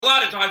a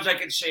lot of times I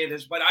can say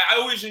this, but I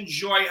always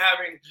enjoy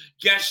having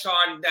guests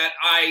on that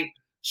I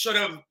sort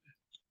of,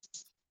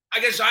 I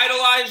guess,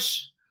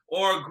 idolize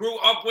or grew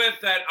up with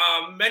that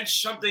meant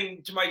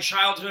something to my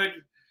childhood.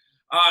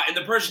 And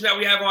the person that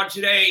we have on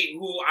today,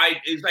 who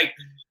is like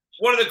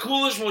one of the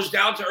coolest, most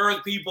down to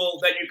earth people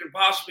that you could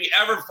possibly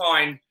ever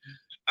find.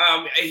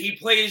 He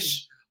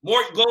plays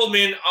Mort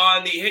Goldman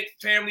on the hit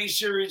family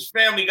series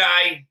Family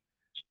Guy,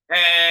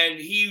 and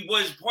he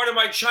was part of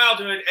my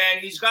childhood. And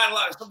he's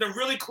got something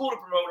really cool to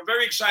promote. I'm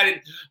very excited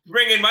to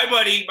bring in my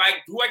buddy,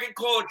 who I can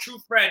call a true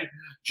friend,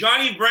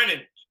 Johnny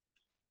Brennan.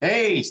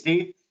 Hey,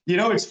 Steve. You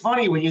know, it's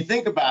funny when you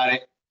think about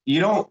it.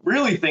 You don't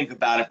really think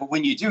about it, but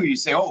when you do, you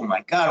say, "Oh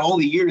my God, all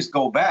the years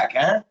go back,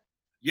 huh?"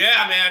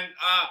 Yeah, man.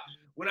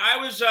 When I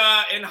was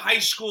in high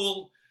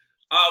school,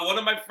 one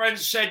of my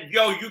friends said,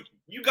 "Yo,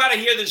 you got to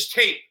hear this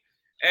tape."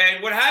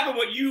 And what happened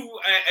with you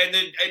and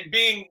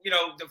being,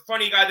 the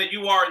funny guy that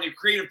you are and the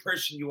creative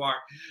person you are,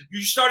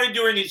 you started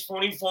doing these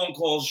phony phone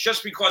calls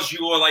just because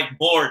you were like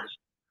bored,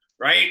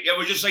 right? It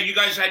was just like you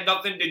guys had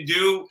nothing to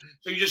do,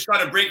 so you just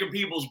started breaking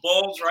people's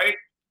balls, right?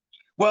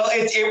 Well,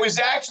 it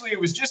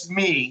was just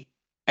me,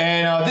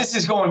 and this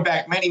is going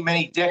back many,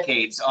 many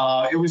decades.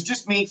 It was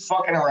just me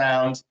fucking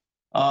around,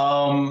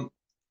 and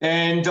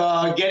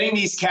getting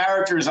these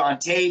characters on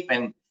tape,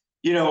 and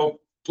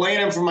playing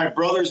them for my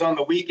brothers on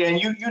the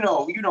weekend. You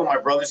know my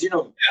brothers.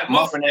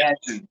 Muffin Ass,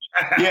 and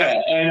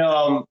yeah,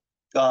 and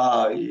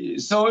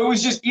so it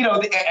was just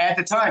at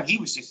the time he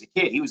was just a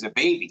kid. He was a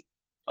baby,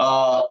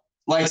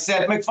 like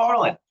Seth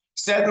MacFarlane.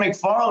 Seth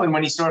MacFarlane,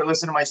 when he started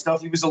listening to my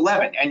stuff, he was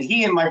 11, and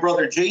he and my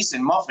brother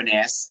Jason Muffin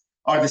Ass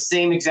are the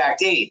same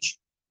exact age.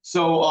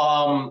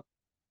 So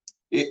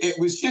it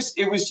was just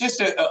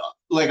a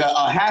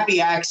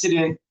happy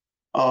accident.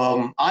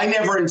 I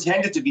never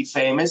intended to be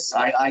famous.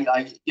 And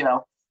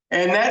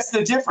that's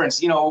the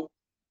difference.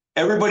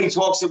 Everybody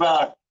talks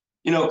about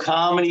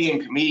comedy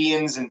and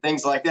comedians and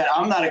things like that.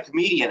 I'm not a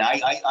comedian.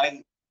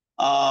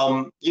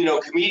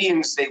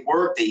 Comedians, they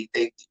work,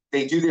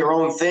 they do their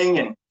own thing,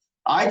 and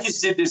I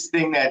just did this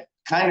thing that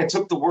kind of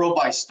took the world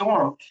by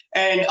storm.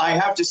 And I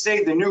have to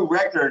say, the new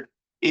record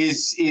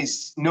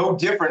is no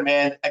different,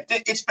 man.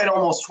 It's been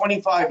almost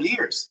 25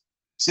 years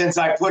since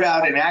I put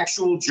out an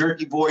actual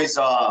Jerky Boys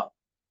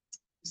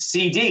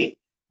CD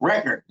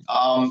record.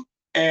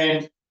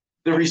 And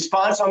the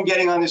response I'm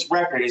getting on this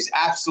record is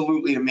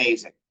absolutely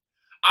amazing.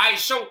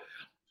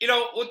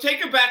 We'll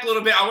take it back a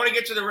little bit. I want to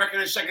get to the record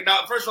in a second.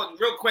 Now, first of all,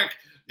 real quick,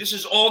 this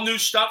is all new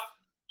stuff.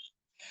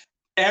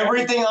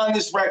 Everything on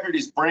this record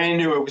is brand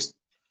new.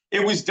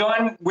 It was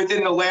done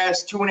within the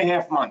last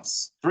 2.5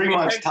 months, 3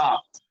 months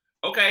top.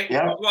 Okay.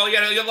 Yeah. Well, you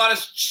have a lot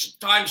of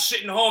time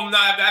sitting home,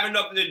 not having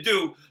nothing to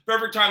do.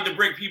 Perfect time to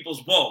break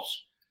people's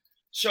balls.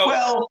 So.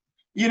 Well,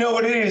 you know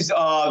what it is.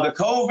 The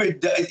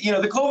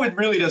COVID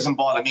really doesn't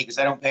bother me because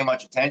I don't pay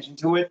much attention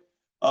to it.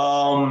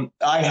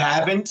 I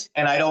haven't,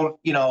 and I don't,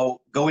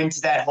 go into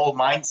that whole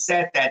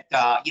mindset that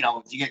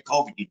if you get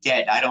COVID, you're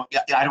dead. I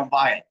don't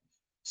buy it.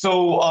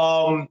 So.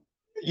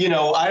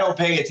 I don't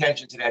pay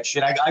attention to that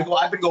shit.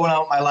 I've been going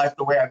out my life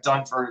the way I've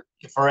done for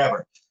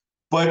forever.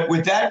 But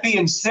with that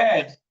being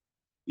said,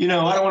 I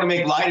don't want to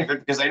make light of it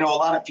because I know a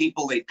lot of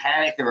people, they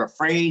panic, they're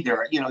afraid,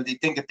 they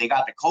think if they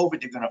got the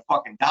COVID, they're going to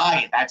fucking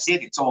die. And that's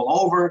it. It's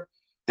all over.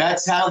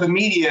 That's how the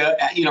media,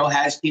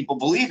 has people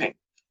believing.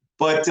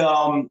 But,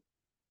 but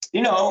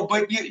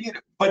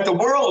the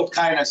world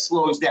kind of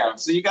slows down.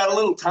 So you got a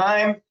little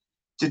time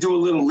to do a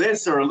little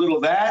this or a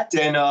little that.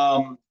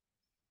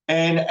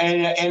 And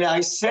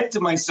I said to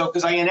myself,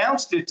 because I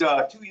announced it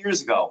 2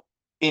 years ago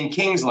in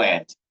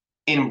Kingsland,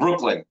 in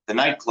Brooklyn, the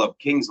nightclub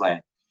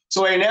Kingsland.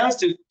 So I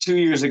announced it 2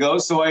 years ago.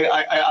 So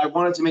I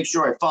wanted to make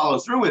sure I follow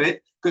through with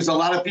it because a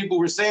lot of people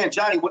were saying,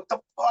 "Johnny, what the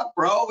fuck,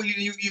 bro?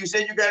 You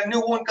said you got a new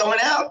one coming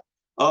out."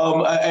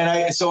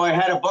 So I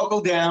had to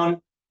buckle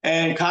down.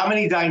 And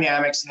Comedy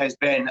Dynamics has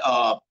been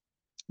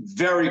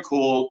very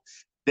cool.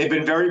 They've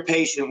been very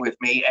patient with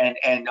me, and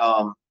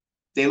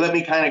they let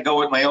me kind of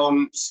go at my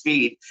own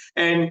speed.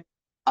 And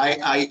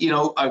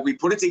we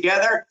put it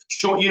together.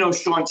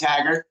 Sean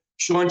Taggart.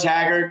 Sean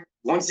Taggart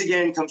once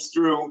again comes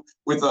through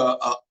with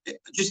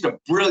just a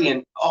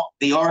brilliant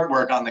the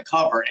artwork on the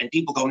cover, and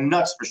people go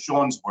nuts for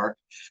Sean's work.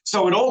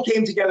 So it all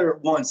came together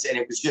at once, and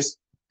it was just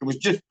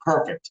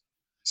perfect.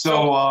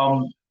 So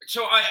all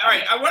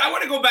right. I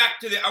want to go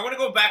back I want to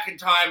go back in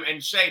time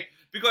and say,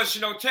 because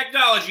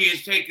technology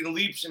has taken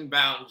leaps and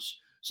bounds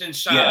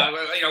since we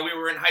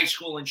were in high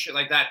school and shit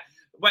like that.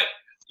 But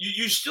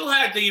you still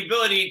had the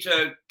ability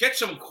to get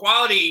some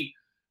quality,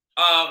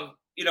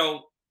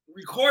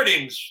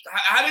 recordings.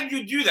 How did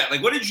you do that?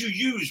 Like, what did you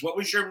use? What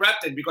was your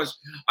method? Because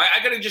I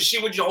got to just see,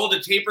 would you hold the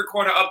tape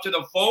recorder up to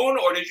the phone,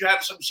 or did you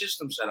have some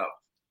system set up?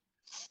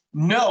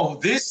 No,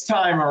 this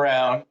time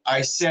around,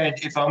 I said,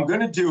 if I'm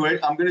going to do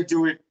it, I'm going to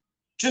do it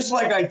just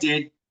like I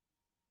did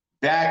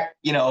back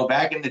in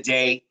the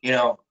day,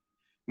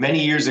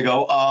 many years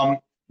ago,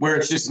 where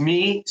it's just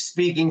me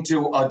speaking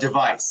to a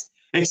device.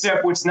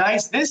 Except what's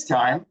nice this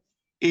time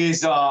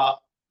is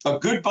a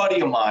good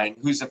buddy of mine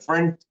who's a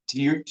friend to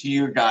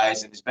your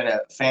guys and has been a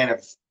fan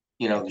of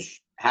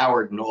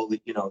Howard and all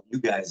the you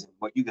guys and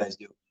what you guys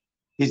do.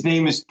 His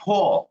name is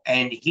Paul,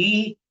 and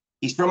he's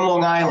from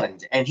Long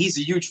Island, and he's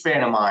a huge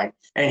fan of mine.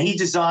 And he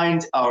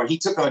designed, or he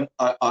took a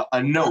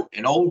note,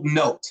 an old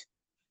note,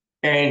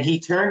 and he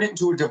turned it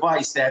into a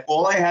device that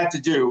all I had to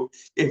do,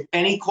 if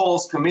any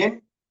calls come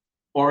in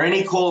or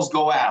any calls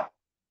go out,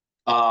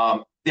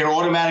 they're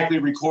automatically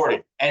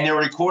recorded, and they're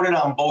recorded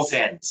on both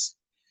ends.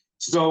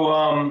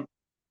 So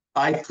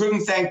I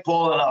couldn't thank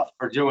Paul enough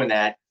for doing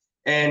that.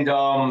 And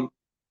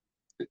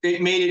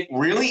it made it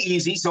really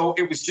easy. So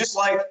it was just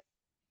like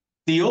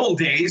the old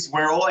days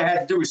where all I had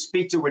to do was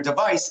speak to a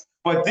device.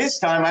 But this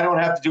time I don't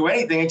have to do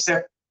anything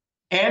except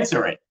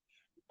answer it.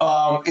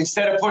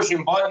 Instead of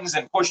pushing buttons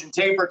and pushing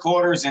tape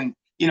recorders and,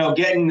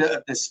 getting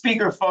the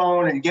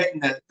speakerphone and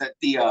getting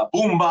the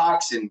boom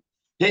box and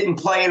hitting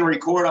play and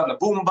record on the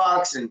boom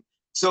box. And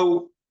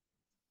so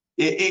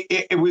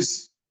it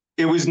was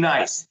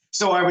nice.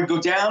 So I would go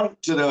down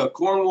to the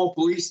Cornwall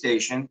police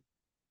station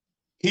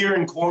here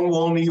in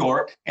Cornwall, New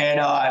York, and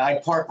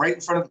I'd park right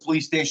in front of the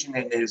police station,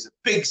 and there's a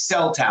big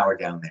cell tower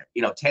down there,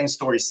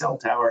 10-story cell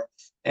tower.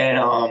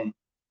 And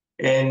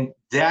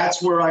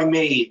that's where I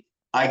made,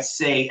 I'd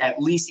say, at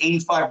least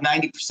 85,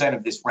 90%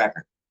 of this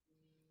record.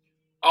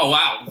 Oh,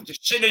 wow.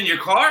 Just sitting in your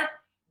car?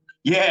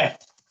 Yeah.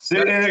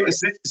 Sitting in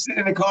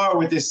the car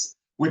with this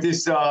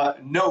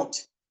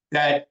note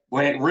that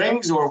when it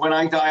rings or when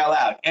I dial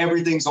out,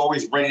 everything's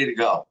always ready to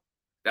go.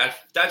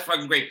 That's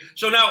fucking great.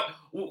 So now,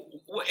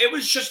 it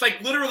was just like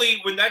literally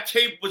when that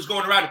tape was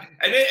going around,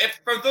 and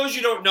for those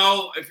you don't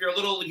know, if you're a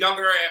little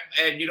younger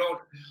and you don't,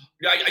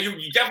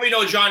 you definitely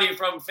know Johnny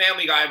from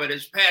Family Guy, but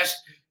his past,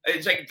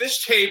 it's like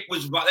this tape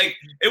was like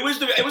it was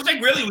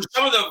like really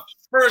some of the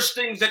first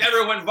things that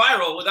ever went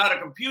viral without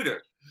a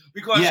computer,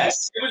 because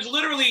it was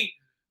literally,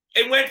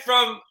 it went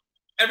from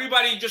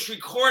everybody just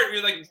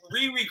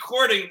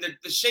re-recording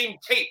the same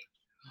tape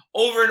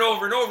over and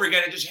over and over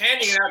again and just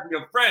handing it out to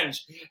your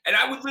friends. And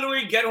I would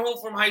literally get home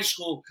from high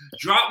school,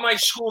 drop my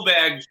school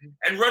bag,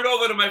 and run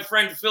over to my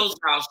friend Phil's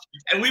house,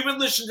 and we would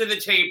listen to the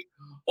tape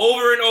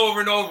over and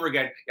over and over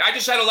again. I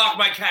just had to lock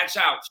my cats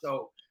out,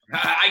 so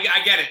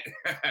I get it.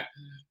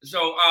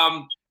 So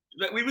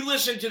we would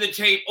listen to the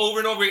tape over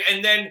and over again,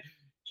 and then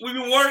we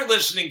weren't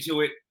listening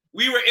to it.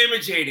 We were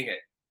imitating it.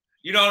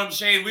 You know what I'm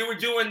saying? We were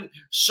doing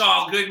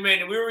Saul Goodman,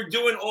 and we were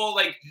doing all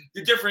like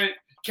the different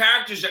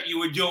characters that you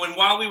were doing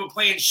while we were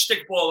playing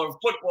stickball or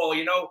football,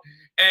 and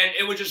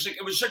it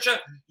was such a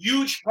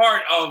huge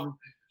part of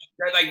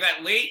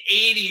that late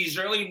 80s,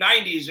 early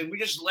 90s, and we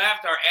just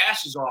laughed our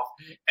asses off.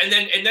 And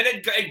then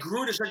it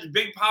grew to such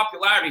big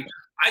popularity.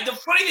 The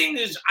funny thing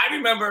is, I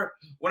remember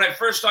when I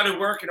first started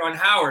working on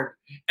Howard,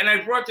 and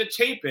I brought the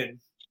tape in,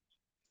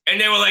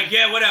 and they were like,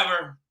 yeah,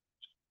 whatever.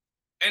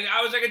 And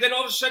I was like, and then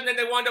all of a sudden,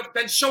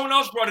 then someone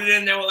else brought it in,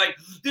 and they were like,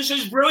 this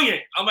is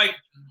brilliant. I'm like,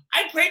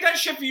 I played that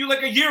shit for you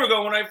like a year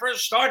ago when I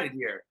first started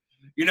here,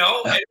 And it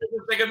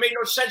was like, it made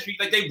no sense.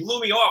 Like, they blew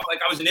me off like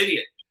I was an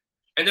idiot.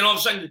 And then all of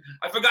a sudden,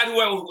 I forgot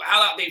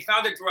how they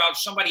found it throughout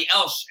somebody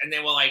else, and they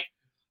were like,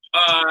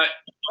 oh,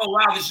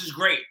 wow, this is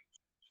great.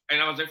 And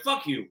I was like,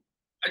 fuck you.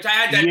 I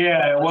had that.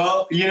 Yeah,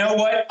 well, you know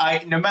what?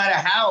 No matter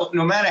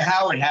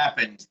how it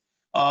happened,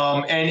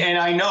 and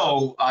I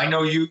know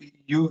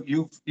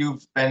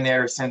you've been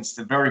there since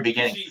the very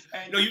beginning.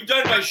 You've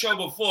done my show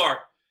before,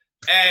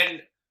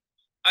 and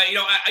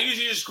I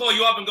usually just call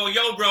you up and go,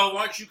 yo, bro,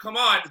 why don't you come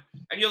on?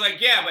 And you're like,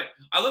 yeah, but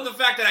I love the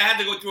fact that I had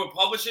to go through a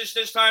publicist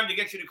this time to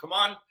get you to come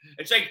on.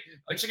 It's like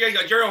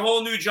you're a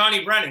whole new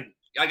Johnny Brennan.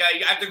 You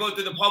have to go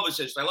through the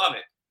publicist. I love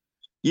it.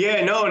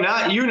 Yeah, no,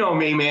 not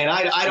me, man.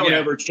 I don't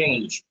ever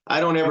change.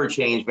 I don't ever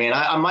change, man.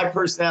 My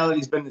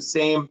personality's been the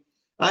same.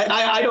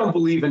 I don't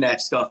believe in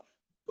that stuff.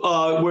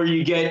 Where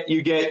you get,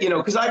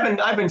 because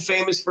I've been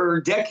famous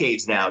for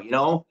decades now,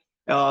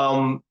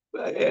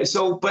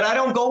 So, but I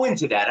don't go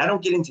into that. I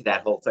don't get into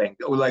that whole thing,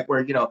 like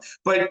where,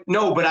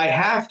 but I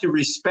have to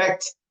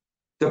respect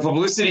the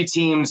publicity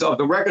teams of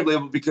the record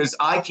label because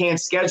I can't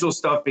schedule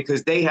stuff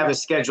because they have a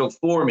schedule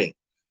for me.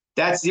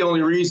 That's the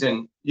only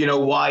reason,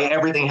 why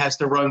everything has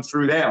to run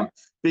through them,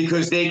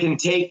 because they can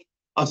take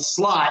a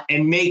slot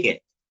and make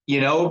it,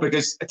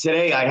 because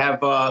today I have,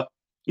 but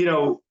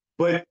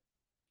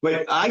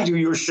I do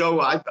your show.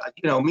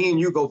 Me and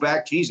you go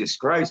back, Jesus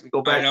Christ, we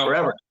go back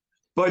forever.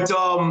 But,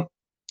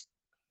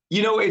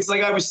 it's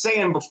like I was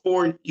saying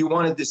before, you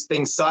wanted this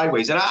thing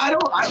sideways, and I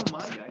don't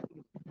mind.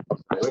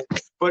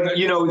 But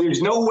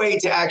there's no way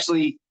to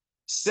actually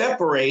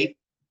separate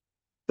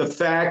the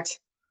fact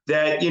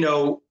that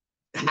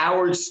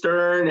Howard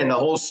Stern and the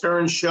whole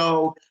Stern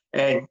Show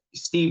and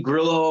Steve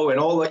Grillo and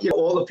all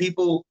the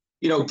people,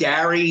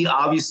 Gary,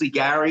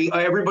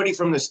 everybody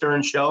from the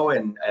Stern Show,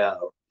 and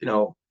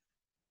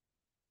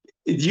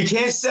you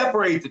can't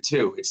separate the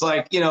two. It's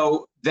like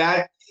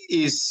that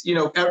is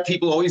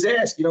people always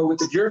ask with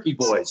the Jerky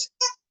boys.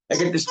 I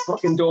get this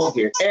fucking dog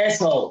here,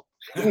 asshole.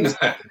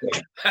 Get out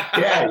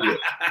of here.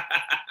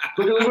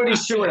 Look what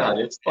he's chewing on.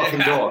 It's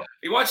fucking dog.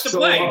 He wants to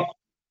play.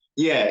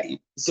 Yeah.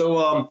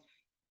 So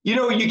you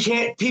know, you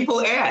can't,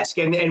 people ask,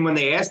 and when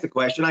they ask the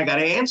question, I got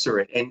to answer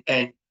it.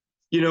 And,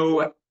 you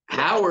know,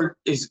 Howard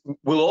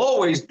will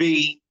always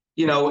be,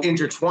 you know,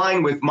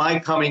 intertwined with my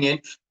coming in.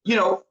 You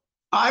know,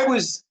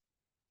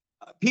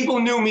 people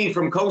knew me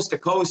from coast to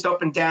coast,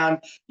 up and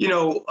down, you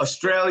know,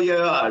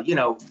 Australia, you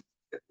know,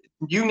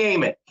 you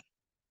name it.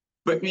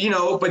 But, you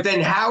know, but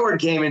then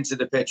Howard came into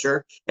the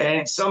picture,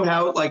 and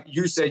somehow, like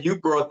you said, you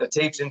brought the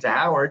tapes into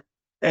Howard,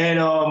 and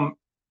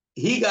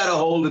he got a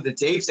hold of the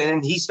tapes,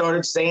 and he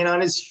started saying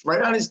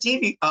right on his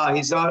TV,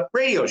 his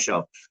radio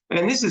show.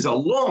 And this is a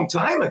long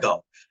time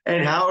ago.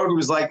 And Howard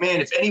was like,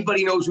 man, if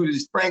anybody knows who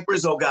this Frank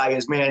Rizzo guy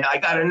is, man, I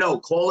got to know.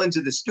 Call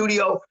into the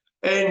studio.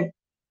 And,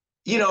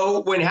 you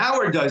know, when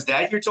Howard does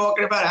that, you're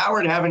talking about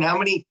Howard having how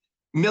many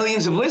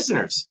millions of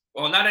listeners?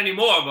 Well, not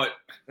anymore, but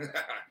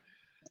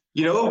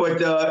you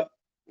know,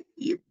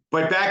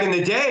 but back in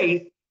the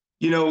day,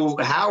 you know,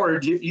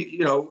 Howard, you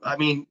know, I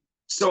mean,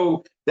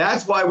 so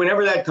that's why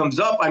whenever that comes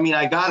up, I mean,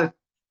 I gotta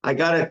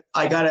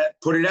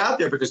put it out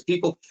there because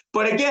people.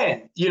 But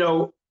again, you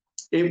know,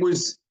 it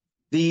was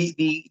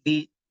the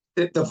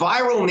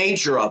viral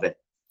nature of it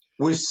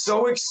was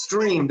so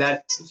extreme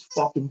that this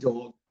fucking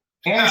dog.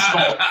 I'm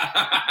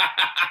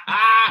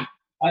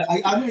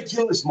gonna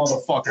kill this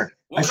motherfucker.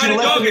 What kind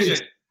of dog is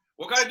it?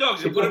 What kind of dog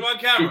is it? Put him on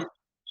camera.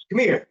 Come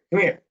here.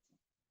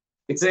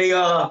 It's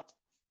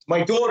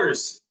my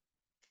daughter's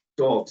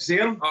dog. See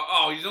him?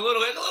 Oh, he's a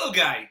little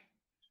guy.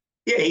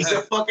 Yeah, he's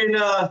a fucking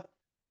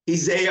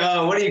he's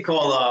a what do you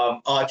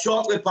call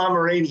chocolate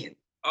Pomeranian.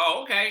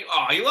 Oh, okay.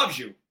 Oh, he loves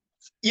you.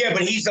 Yeah,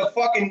 but he's a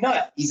fucking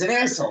nut. He's an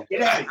asshole.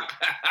 Get out of here.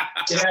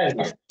 Get out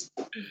of here.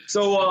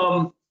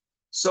 So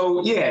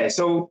yeah,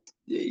 so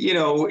you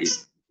know, it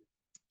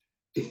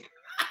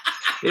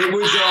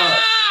was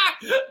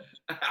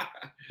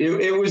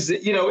it was,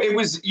 you know, it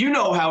was, you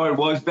know how it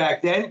was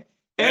back then.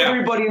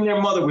 Everybody and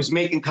their mother was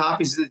making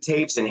copies of the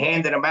tapes and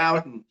handing them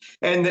out,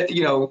 and the,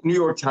 you know, New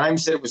York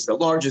Times said it was the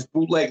largest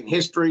bootleg in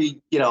history,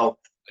 you know,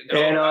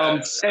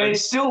 and it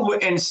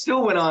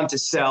still went on to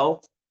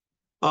sell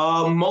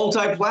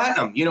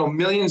multi-platinum, you know,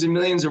 millions and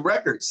millions of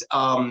records.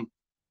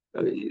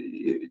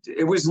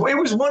 It was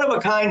one of a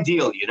kind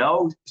deal, you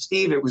know,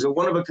 Steve. It was a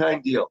one of a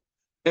kind deal.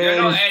 And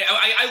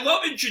I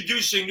love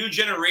introducing new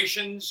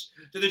generations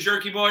to the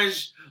Jerky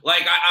Boys.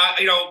 Like I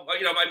you know,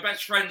 my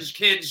best friend's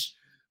kids.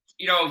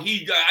 You know,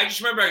 I just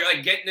remember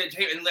like getting the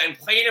tape and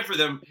playing it for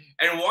them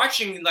and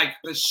watching like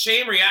the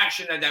same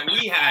reaction that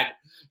we had,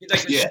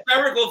 like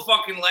hysterical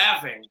fucking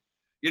laughing.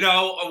 You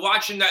know,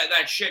 watching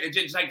that shit.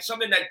 It's like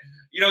something that,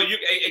 you know,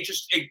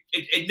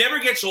 it never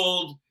gets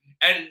old,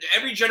 and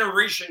every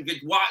generation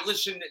could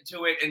listen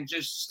to it and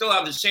just still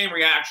have the same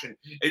reaction.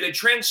 It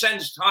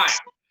transcends time,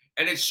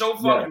 and it's so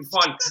fucking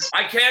fun.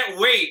 I can't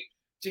wait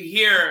to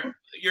hear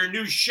your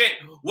new shit.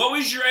 What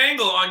was your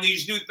angle on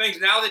these new things?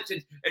 Now that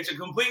it's a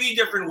completely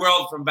different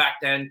world from back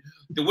then.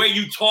 The way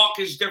you talk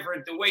is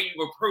different. The way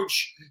you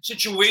approach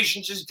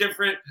situations is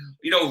different.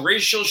 You know,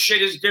 racial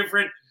shit is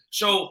different.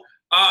 So,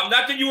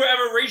 not that you were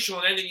ever racial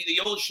in any of the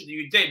old shit that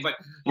you did, but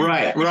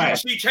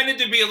you tended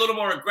to be a little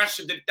more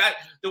aggressive. Did that,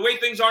 the way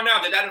things are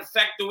now, did that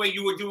affect the way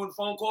you were doing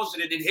phone calls?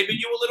 Did it inhibit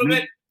you a little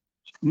bit?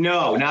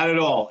 No, not at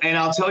all. And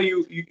I'll tell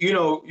you, you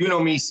know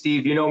me,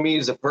 Steve. You know me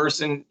as a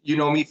person. You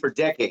know me for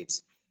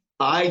decades.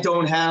 I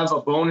don't have a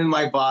bone in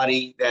my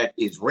body that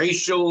is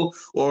racial,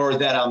 or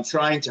that I'm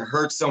trying to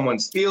hurt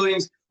someone's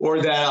feelings,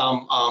 or that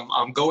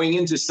I'm going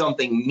into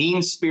something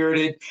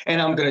mean-spirited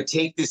and I'm going to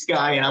take this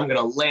guy and I'm going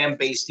to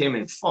lambaste him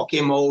and fuck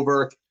him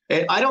over.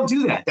 And I don't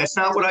do that. That's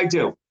not what I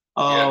do.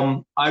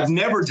 I've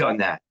never done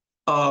that.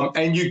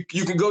 And you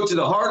can go to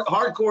the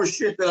hardcore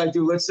shit that I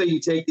do. Let's say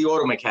you take the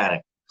auto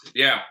mechanic.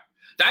 Yeah.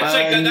 That's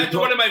like that's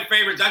one of my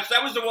favorites.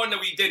 That was the one that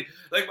we did.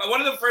 Like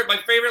one of my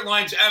favorite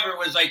lines ever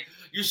was like,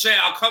 you say,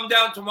 I'll come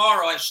down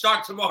tomorrow. I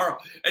start tomorrow.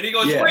 And he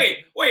goes,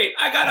 wait,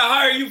 I got to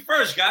hire you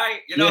first, guy.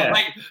 You know,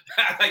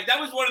 like that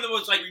was one of the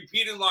most like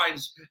repeated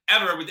lines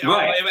ever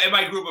in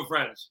my group of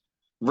friends.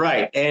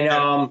 Right.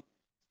 And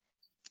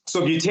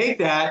so if you take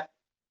that,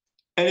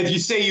 and if you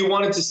say you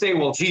wanted to say,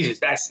 well, Jesus,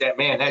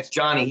 that's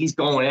Johnny. He's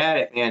going at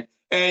it, man.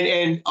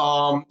 And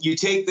you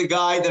take the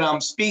guy that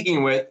I'm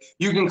speaking with,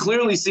 you can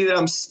clearly see that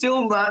I'm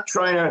still not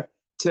trying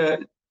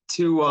to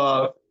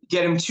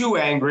get him too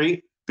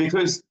angry.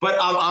 But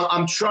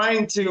I'm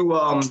trying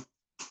to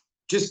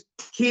just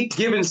keep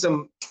giving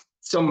some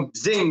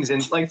zings.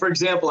 And like, for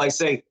example, I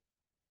say,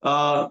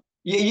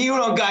 you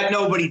don't got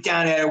nobody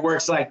down there that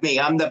works like me.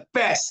 I'm the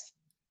best.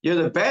 You're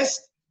the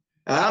best?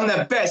 I'm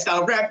the best.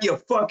 I'll wrap your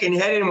fucking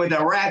head in with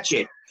a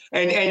ratchet.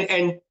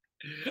 And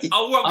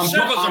I'll work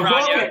circles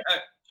around you.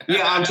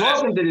 Yeah, I'm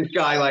talking to this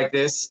guy like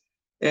this,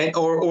 and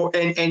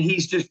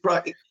he's just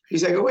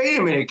he's like, wait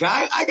a minute,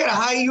 guy, I gotta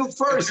hire you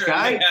first,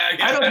 guy.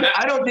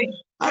 I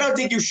don't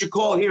think you should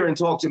call here and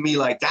talk to me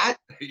like that.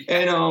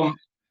 And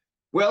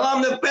well,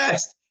 I'm the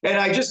best, and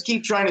I just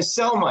keep trying to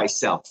sell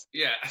myself.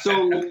 Yeah.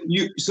 So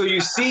you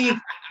see,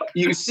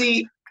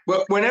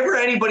 whenever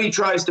anybody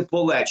tries to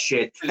pull that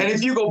shit, and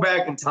if you go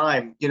back in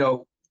time, you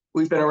know,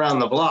 we've been around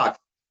the block.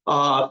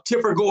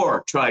 Tipper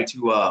Gore tried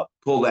to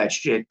pull that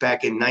shit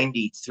back in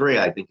 '93,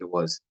 I think it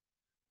was.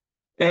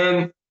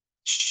 And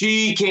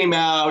she came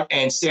out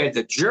and said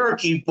the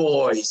Jerky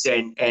Boys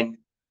and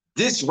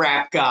this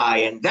rap guy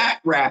and that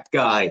rap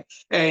guy.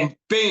 And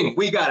bing,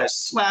 we got to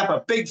slap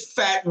a big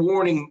fat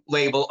warning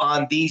label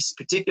on these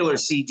particular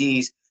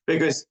CDs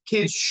because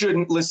kids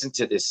shouldn't listen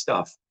to this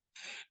stuff.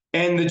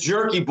 And the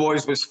Jerky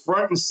Boys was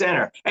front and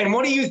center. And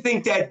what do you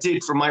think that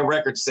did for my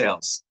record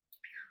sales?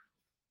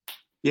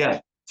 Yeah,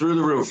 through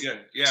the roof.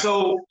 Yeah.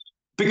 So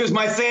because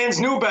my fans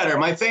knew better.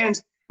 My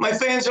fans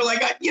are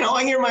like,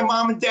 I hear my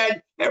mom and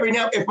dad every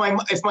now.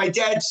 If my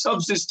dad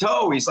subs his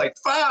toe, he's like,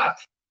 fuck.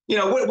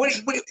 What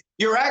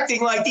you're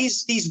acting like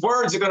these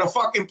words are gonna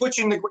fucking put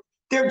you in the.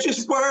 They're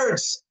just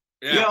words.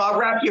 Yeah. I'll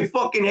wrap your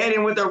fucking head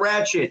in with a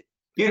ratchet.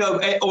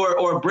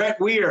 Or Brett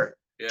Weir.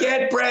 Yeah.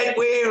 Get Brett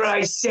Weir,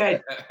 I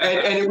said,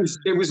 and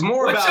it was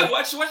more about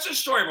what's the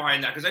story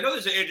behind that? Because I know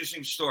there's an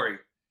interesting story.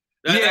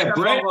 Brett.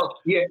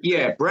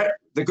 Brett.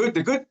 The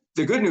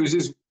good news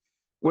is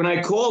when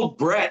I called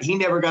Brett, he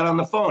never got on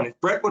the phone. If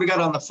Brett would have got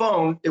on the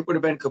phone, it would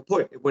have been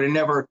kaput. It would have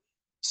never.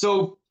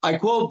 So I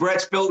called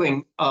Brett's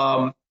building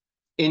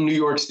in New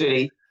York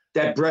City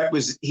that Brett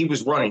was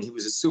running. He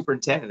was a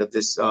superintendent of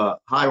this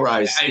high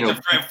rise. He's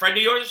a friend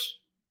of yours?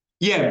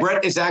 Yeah,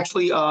 Brett is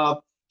actually.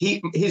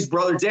 His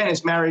brother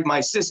Dennis married my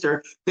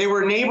sister. They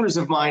were neighbors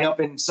of mine up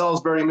in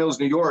Salisbury Mills,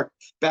 New York,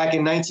 back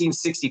in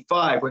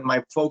 1965 when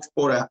my folks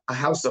bought a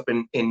house up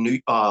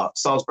in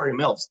Salisbury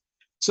Mills.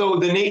 So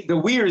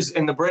the Weirs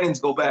and the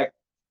Brennans go back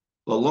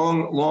a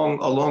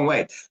long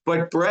way.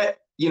 But Brett,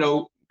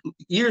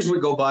 years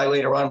would go by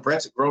later on.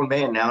 Brett's a grown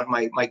man now, and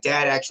my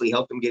dad actually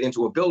helped him get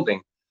into a building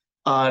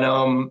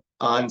on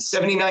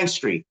 79th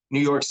Street,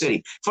 New York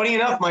City. Funny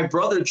enough, my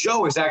brother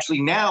Joe is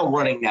actually now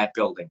running that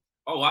building.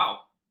 Oh wow.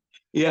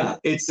 Yeah,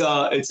 it's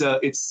a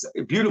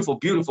beautiful,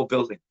 beautiful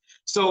building.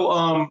 So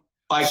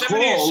I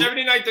called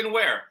 79th and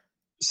where?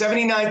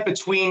 79th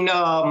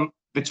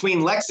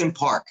between Lex and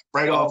Park,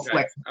 right off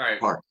Lex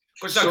Park.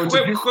 So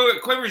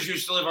Quivers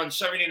used to live on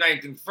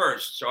 79th and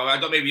First, so I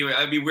thought maybe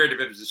it'd be weird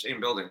if it was the same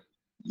building.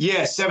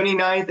 Yeah,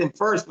 79th and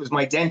First was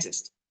my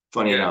dentist.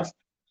 Funny enough,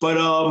 but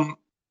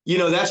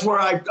that's where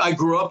I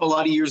grew up a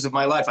lot of years of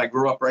my life. I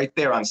grew up right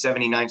there on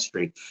 79th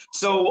Street.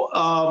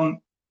 So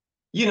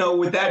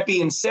with that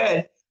being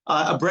said.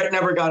 Brett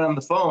never got on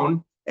the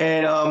phone,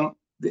 and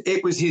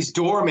it was his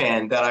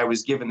doorman that I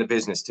was giving the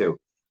business to.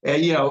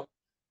 And,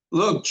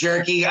 look,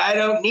 Jerky, I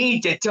don't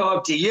need to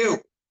talk to you.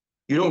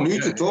 You don't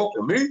need to talk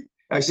to me.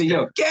 I said,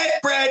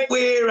 get Brett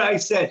Weir, I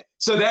said.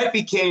 So that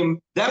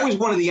was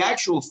one of the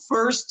actual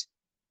first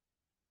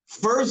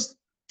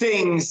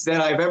things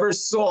that I've ever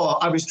saw.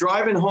 I was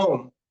driving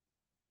home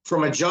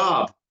from a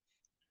job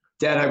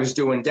that I was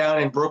doing down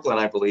in Brooklyn,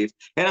 I believe.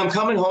 And I'm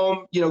coming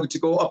home, to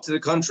go up to the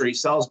country,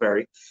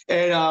 Salisbury.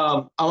 And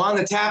I'm on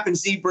the Tappan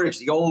Zee Bridge,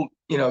 the old,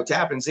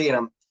 Tappan Zee.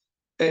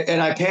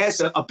 And I passed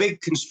a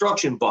big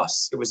construction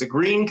bus. It was a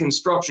green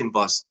construction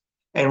bus.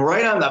 And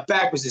right on the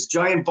back was this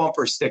giant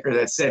bumper sticker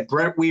that said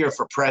Brett Weir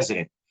for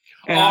president.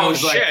 And I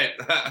was shit.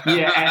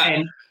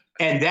 Yeah.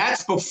 And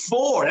that's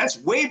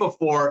way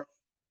before,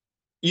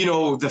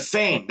 the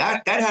fame.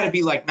 That had to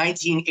be like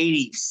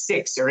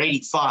 1986 or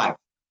 85.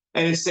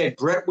 And it said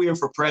Brett Weir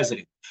for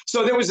president.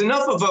 So there was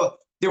enough of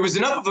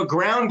a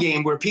ground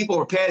game where people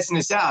were passing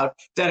this out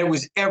that it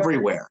was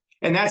everywhere.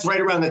 And that's right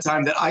around the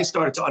time that I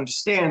started to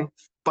understand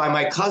by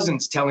my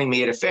cousins telling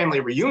me at a family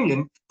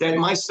reunion that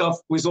my stuff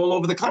was all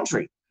over the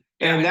country.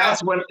 And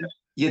that's when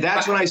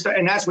I started.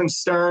 And that's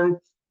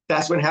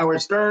when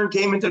Howard Stern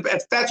came into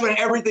that's when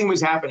everything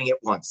was happening at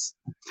once.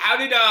 How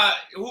did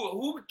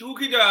who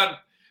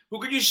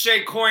could you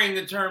say coined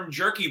the term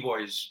Jerky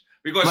Boys?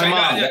 Because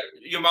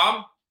your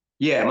mom?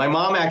 Yeah, my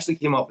mom actually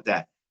came up with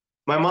that.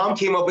 My mom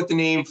came up with the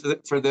name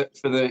for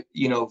the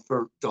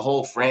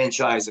whole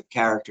franchise of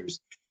characters.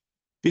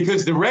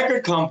 Because the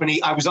record company,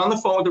 I was on the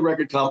phone with the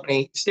record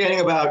company,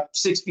 standing about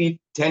 6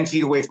 feet, 10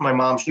 feet away from my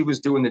mom. She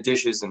was doing the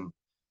dishes, and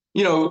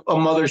a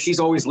mother, she's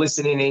always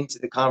listening into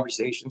the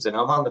conversations, and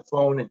I'm on the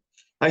phone, and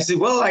I said,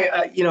 well,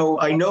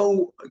 I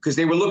know, because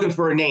they were looking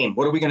for a name.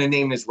 What are we going to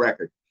name this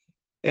record?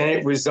 And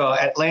it was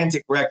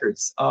Atlantic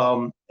Records.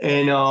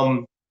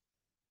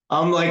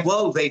 I'm like,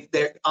 well,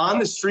 they're on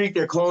the street.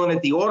 They're calling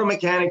it the Auto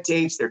Mechanic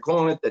tapes. They're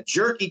calling it the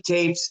Jerky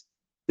tapes.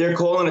 They're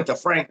calling it the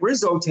Frank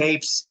Rizzo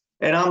tapes.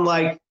 And I'm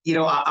like,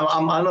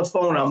 I'm on the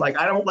phone. I'm like,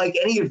 I don't like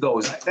any of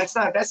those. That's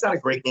not a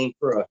great name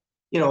for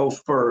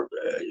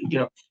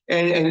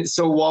And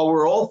so while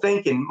we're all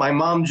thinking, my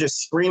mom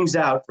just screams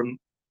out from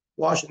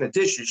washing the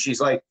dishes. She's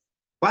like,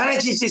 why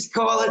don't you just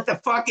call it the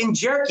fucking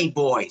Jerky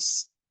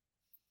Boys?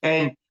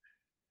 And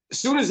as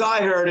soon as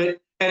I heard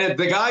it, and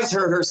the guys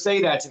heard her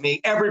say that to me,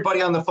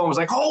 everybody on the phone was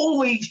like,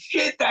 holy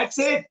shit, that's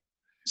it.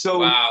 So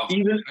wow.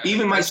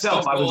 even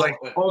myself, I was like,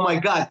 oh my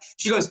God.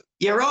 She goes,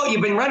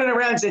 you've been running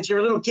around since you're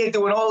a little kid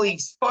doing all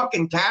these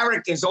fucking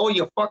characters all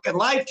your fucking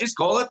life. Just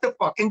call it the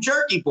fucking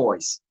Jerky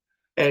Boys.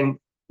 And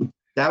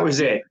That was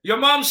it. Your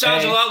mom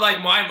sounds a lot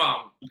like my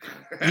mom.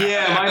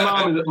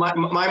 Yeah,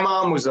 my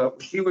mom was a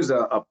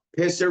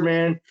pisser,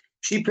 man.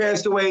 She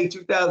passed away in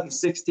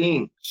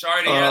 2016.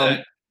 Sorry to hear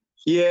that.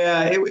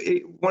 Yeah,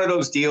 one of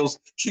those deals.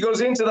 She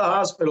goes into the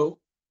hospital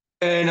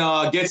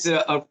and gets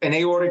an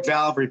aortic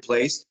valve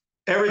replaced.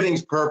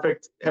 Everything's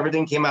perfect.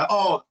 Everything came out.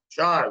 Oh,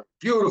 John,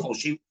 beautiful.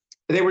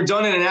 They were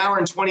done in an hour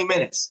and 20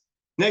 minutes.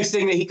 Next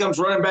thing that he comes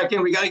running back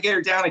in, we got to get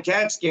her down a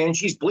CAT scan.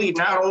 She's bleeding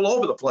out all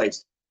over the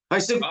place. I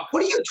said,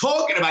 what are you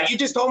talking about? You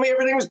just told me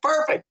everything was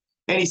perfect.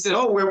 And he said,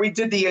 oh, where we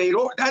did the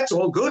aortic, that's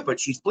all good, but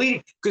she's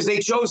bleeding. Because they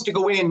chose to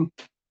go in.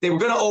 They were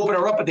going to open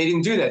her up, but they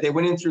didn't do that. They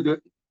went in through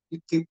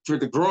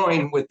the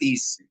groin with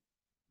these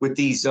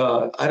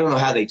I don't know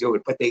how they do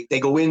it, but they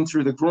go in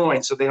through the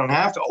groin so they don't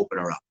have to open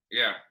her up.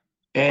 Yeah.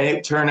 And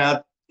it turned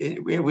out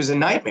it was a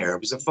nightmare.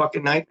 It was a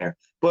fucking nightmare.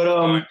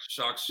 But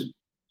sucks.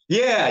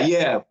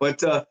 Yeah.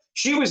 But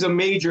she was a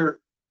major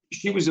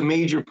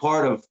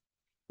part of,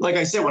 like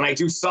I said, when I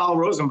do Saul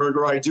Rosenberg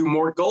or I do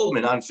Mort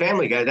Goldman on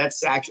Family Guy,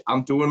 that's actually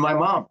I'm doing my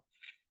mom.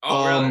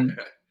 Oh, really?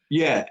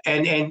 Yeah,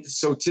 and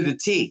so to the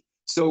T.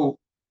 So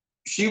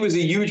she was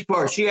a huge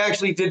part. She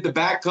actually did the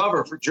back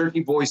cover for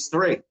Jerky Boys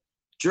 3.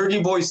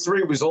 Jerky Boys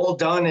 3 was all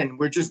done, and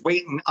we're just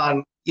waiting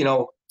on,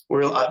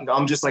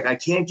 I'm just like, I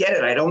can't get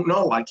it. I don't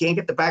know. I can't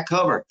get the back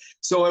cover.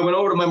 So I went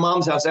over to my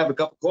mom's house to have a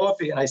cup of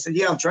coffee, and I said,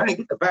 yeah, I'm trying to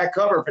get the back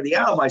cover for the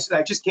album. I said,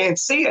 I just can't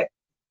see it.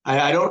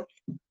 I don't.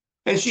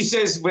 And she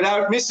says,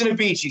 without missing a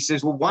beat, she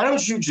says, well, why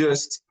don't you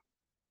just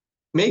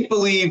make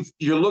believe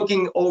you're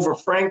looking over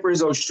Frank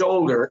Rizzo's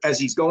shoulder as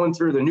he's going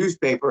through the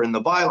newspaper and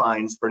the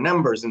bylines for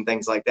numbers and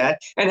things like that,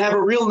 and have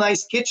a real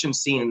nice kitchen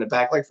scene in the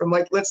back, like from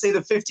let's say the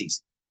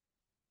 50s.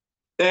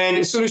 And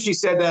as soon as she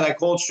said that, I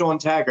called Sean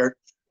Taggart,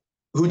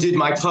 who did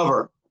my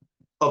cover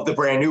of the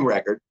brand new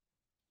record.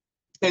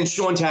 And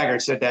Sean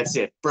Taggart said, that's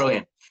it.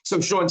 Brilliant.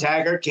 So Sean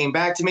Taggart came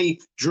back to me,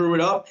 drew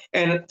it up.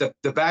 And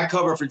the back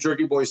cover for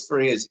Jerky Boys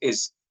 3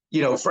 is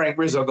Frank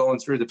Rizzo going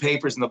through the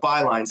papers and the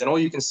bylines. And all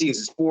you can see is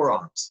his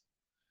forearms.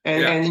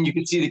 And then you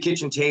can see the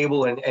kitchen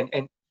table.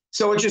 And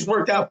so it just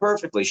worked out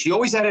perfectly. She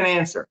always had an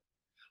answer.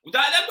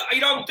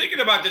 I'm thinking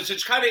about this.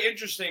 It's kind of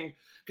interesting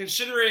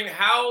considering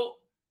how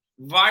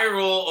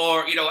viral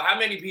or how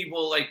many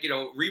people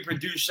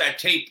reproduce that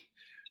tape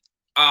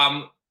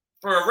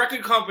for a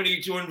record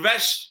company to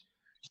invest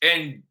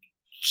in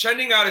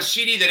sending out a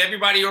CD that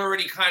everybody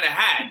already kind of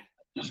had.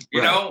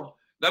 You know,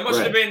 that must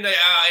have been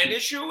an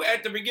issue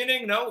at the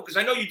beginning. No, because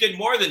I know you did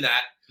more than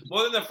that,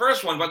 more than the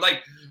first one. But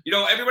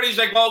everybody's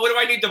like, well, what do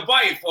I need to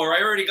buy it for?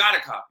 I already got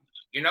a copy.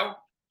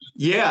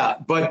 Yeah,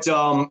 but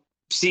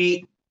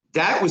see,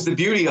 that was the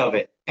beauty of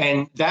it,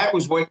 and that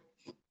was what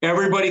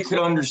everybody could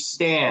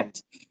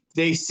understand.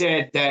 They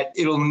said that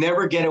it'll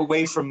never get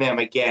away from them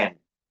again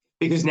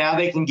because now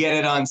they can get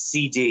it on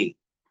CD.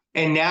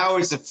 And now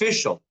it's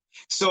official.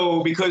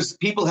 So because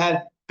people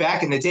had,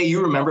 back in the day,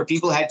 you remember,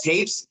 people had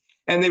tapes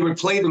and they would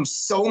play them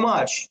so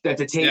much that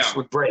the tapes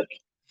would break.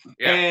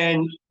 Yeah.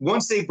 And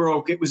once they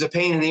broke, it was a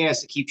pain in the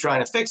ass to keep trying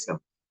to fix them.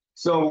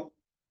 So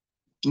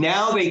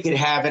now they could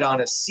have it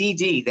on a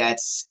CD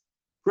that's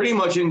pretty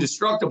much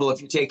indestructible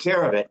if you take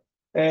care of it.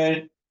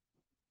 And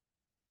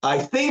I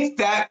think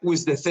that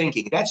was the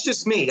thinking. That's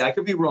just me. I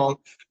could be wrong,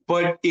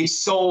 but it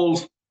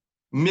sold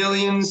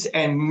millions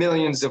and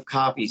millions of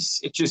copies.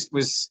 It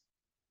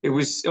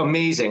was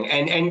amazing.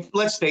 And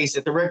let's face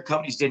it, the record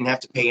companies didn't have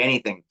to pay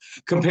anything.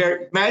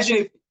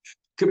 Imagine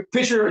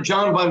picture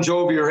John Bon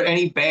Jovi or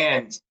any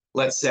band,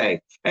 let's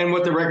say, and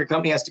what the record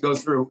company has to go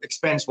through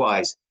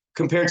expense-wise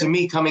compared to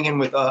me coming in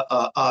with a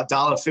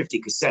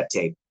 $1.50 cassette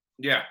tape.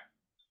 Yeah.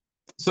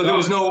 So there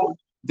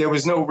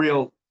was no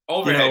real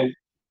overhead.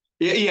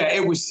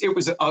 It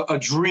was a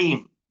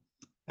dream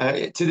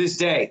to this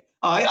day.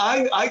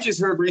 I just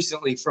heard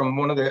recently from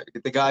one of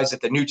the guys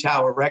at the New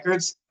Tower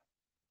Records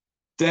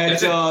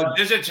that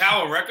is it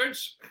Tower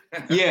Records?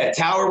 Yeah,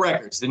 Tower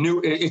Records.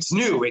 It's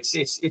new.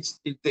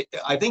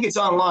 I think it's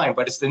online,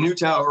 but it's the New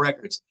Tower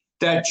Records.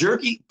 That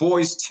Jerky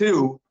Boys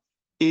 2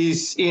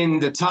 is in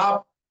the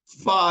top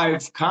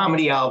 5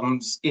 comedy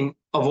albums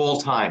of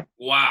all time.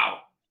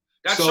 Wow,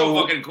 that's so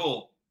fucking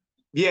cool.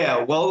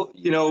 Yeah, well,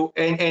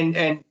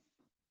 and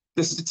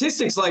the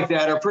statistics like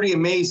that are pretty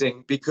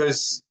amazing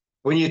because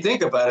when you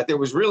think about it, there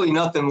was really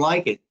nothing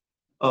like it.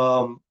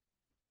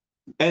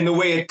 And the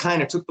way it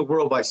kind of took the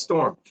world by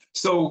storm.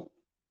 So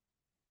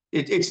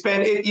it's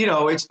been a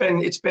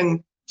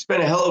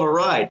hell of a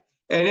ride.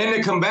 And then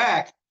to come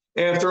back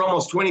after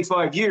almost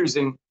 25 years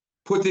and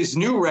put this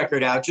new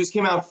record out, just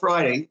came out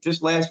Friday,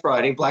 just last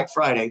Friday, Black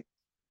Friday.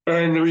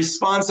 And the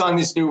response on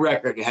this new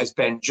record has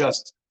been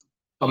just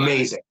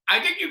amazing. I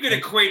think you could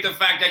equate the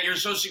fact that you're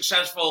so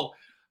successful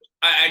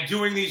at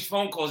doing these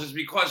phone calls is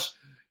because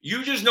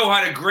you just know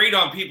how to grate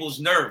on people's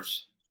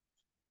nerves.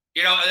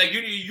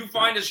 You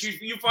find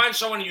you find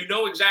someone, you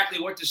know exactly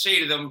what to say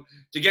to them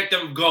to get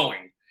them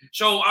going.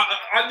 So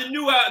on the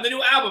new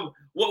album,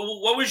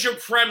 what was your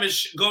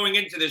premise going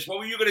into this? What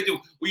were you going to do?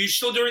 Were you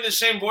still doing the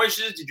same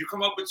voices? Did you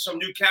come up with some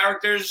new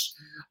characters?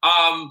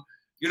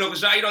 You know,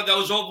 because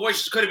those old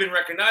voices could have been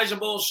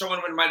recognizable.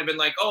 Someone might have been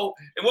like, "Oh,"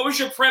 and what was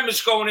your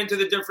premise going into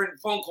the different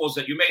phone calls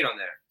that you made on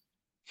there?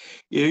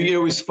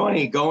 It was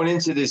funny going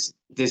into this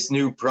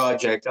new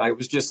project. I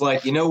was just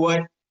like, you know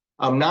what?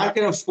 I'm not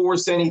going to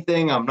force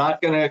anything. I'm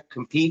not going to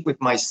compete with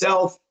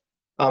myself.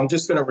 I'm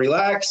just going to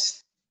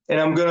relax,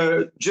 and I'm going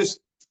to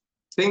just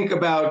think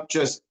about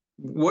just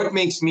what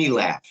makes me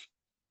laugh.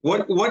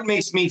 What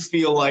makes me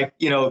feel like,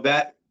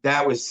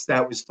 that was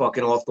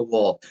fucking off the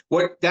wall.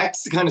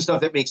 That's the kind of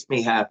stuff that makes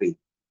me happy.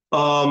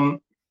 And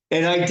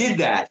I did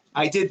that.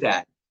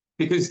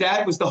 Because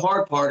that was the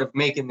hard part of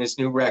making this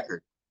new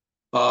record.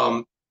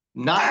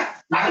 Not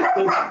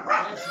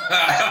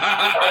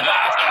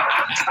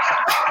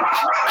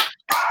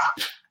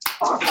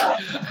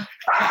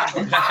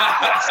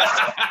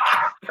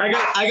I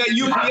got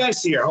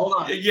UPS here. Hold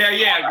on.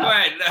 Yeah. Go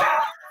ahead.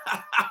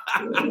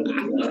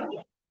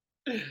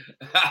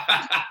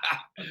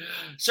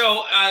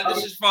 So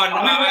this is fun.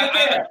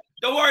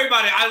 Don't worry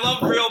about it. I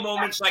love real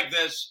moments like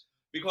this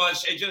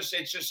because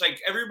it's just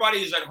like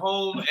everybody's at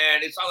home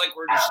and it's not like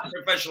we're just in a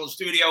professional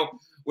studio.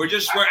 We're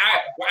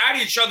at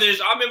each other's.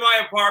 I'm in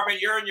my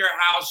apartment. You're in your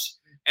house,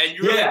 and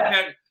you really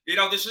can.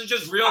 This is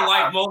just real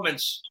life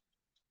moments.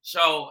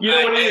 So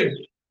what it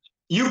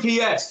is?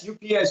 UPS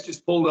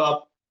just pulled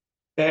up,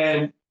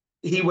 and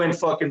he went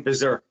fucking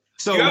berserk.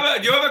 So do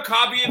you have a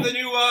copy of the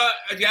new?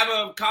 Do you have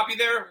a copy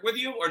there with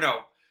you or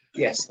no?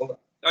 Yes. Hold on.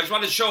 I just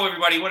wanted to show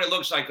everybody what it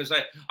looks like because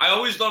I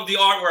always love the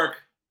artwork.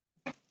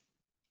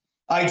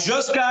 I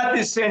just got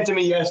this sent to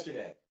me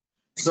yesterday.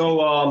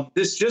 So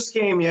this just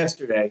came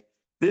yesterday.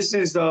 This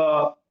is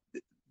the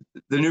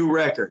new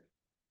record.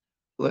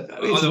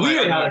 It's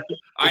weird. I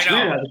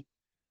know.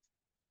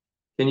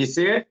 Can you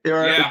see it? There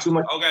are too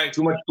much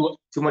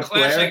Classic.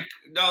 glare.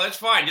 No, that's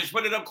fine. Just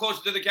put it up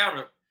closer to the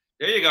camera.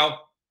 There you go.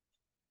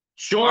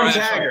 Sean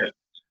Taggart.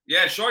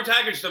 Yeah, Sean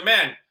Taggart's the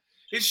man.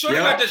 He's sort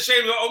of got the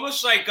same,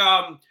 almost like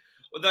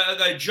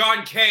the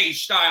John Kay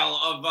style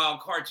of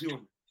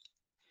cartoon.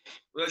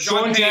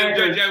 John Kay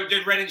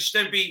did Ren and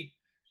Stimpy,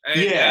 and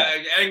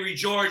Angry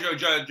George or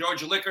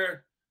George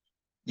Liquor.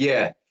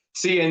 Yeah.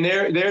 See, and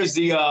there's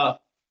the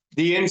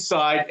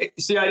inside.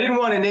 See, I didn't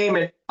want to name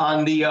it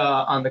on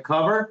the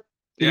cover.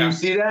 Can you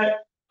see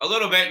that? A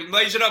little bit.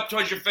 Lays it up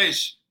towards your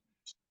face.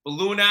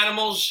 Balloon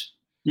animals.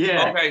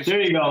 Yeah. Okay.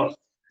 There you go.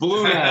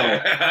 Balloon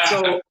animals.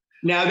 So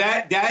now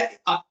that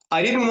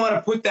I didn't want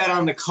to put that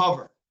on the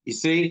cover. You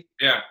see?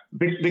 Yeah.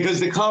 Because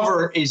the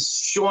cover is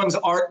Sean's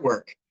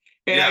artwork,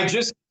 and I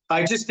just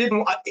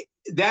didn't.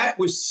 That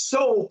was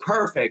so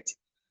perfect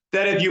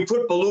that if you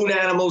put balloon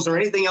animals or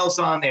anything else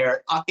on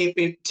there,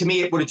 to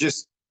me it would have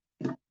just.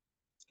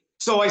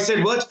 So I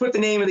said, well, let's put the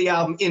name of the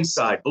album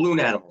inside, Balloon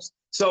Animals.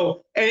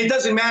 So, and it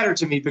doesn't matter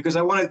to me because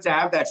I wanted to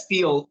have that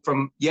feel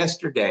from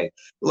yesterday,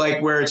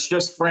 like where it's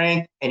just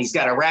Frank and he's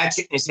got a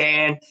ratchet in his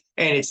hand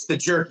and it's the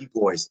Jerky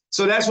Boys.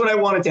 So that's what I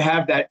wanted to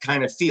have, that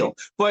kind of feel.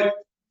 But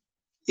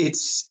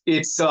it's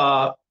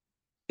the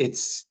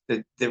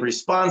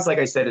response, like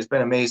I said, has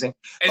been amazing.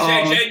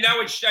 And now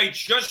it's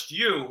just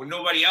you,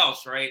 nobody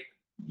else, right?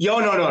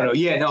 No.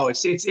 Yeah, no,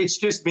 it's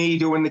just me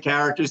doing the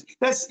characters.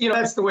 That's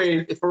the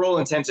way, for all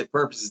intents and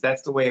purposes,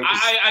 that's the way it was.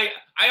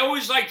 I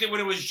always liked it when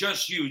it was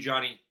just you,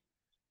 Johnny.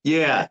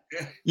 Yeah.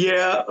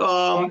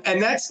 And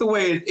that's the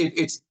way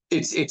it's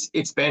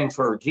been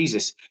for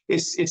Jesus.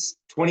 It's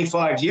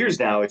 25 years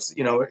now. It's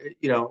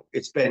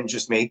it's been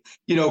just me.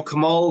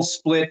 Kamal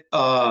split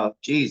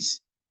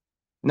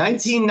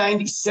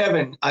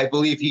 1997, I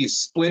believe he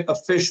split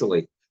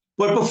officially.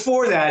 But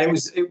before that,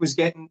 it was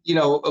getting, a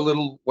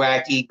little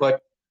wacky.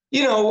 But,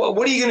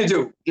 what are you going to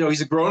do?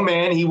 He's a grown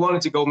man. He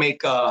wanted to go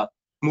make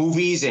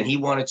movies, and he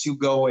wanted to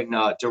go and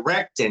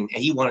direct, and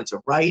he wanted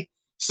to write.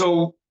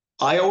 So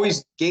I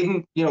always gave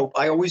him,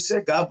 I always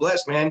said, God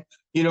bless, man.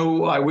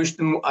 I wished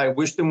him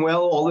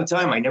well all the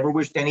time. I never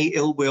wished any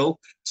ill will.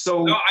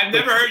 So no, I've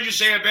never heard you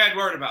say a bad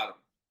word about him.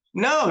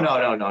 No.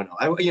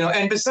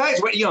 And besides,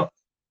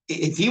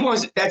 if he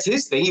wants, that's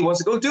his thing. He wants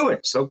to go do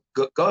it. So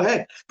go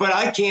ahead. But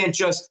I can't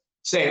just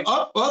say,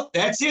 oh, well,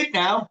 that's it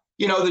now.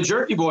 The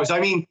Jerky Boys. I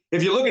mean,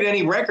 if you look at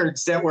any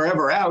records that were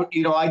ever out,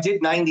 I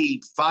did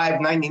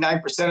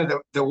 99% of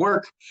the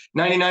work,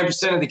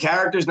 99% of the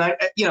characters. I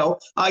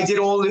did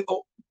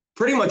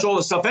pretty much all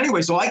the stuff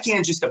anyway. So I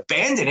can't just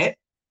abandon it.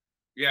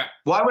 Yeah.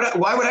 Why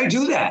would I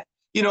do that?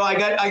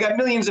 I got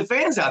millions of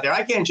fans out there.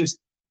 I can't just,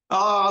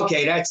 oh,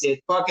 okay, that's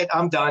it. Fuck it.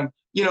 I'm done.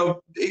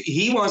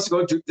 He wants to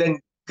go to, then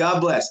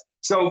God bless.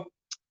 So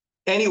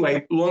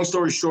anyway, long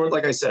story short,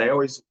 like I said, I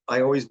always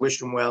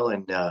wish him well.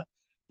 And,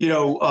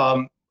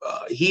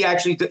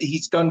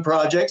 he's done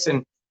projects.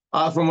 And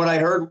from what I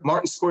heard,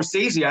 Martin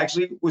Scorsese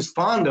actually was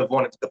fond of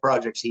one of the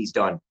projects he's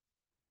done.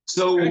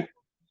 So, okay.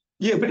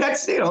 Yeah, but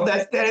that's,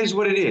 that is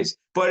what it is.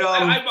 But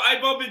I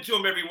bump into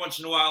him every once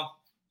in a while.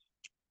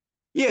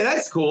 Yeah,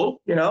 that's cool,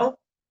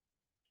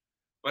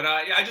 But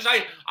I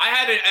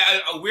had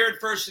a weird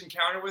first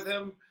encounter with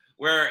him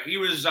where he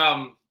was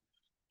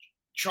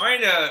trying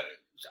to,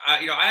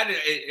 I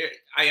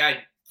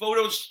had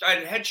photos, I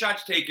had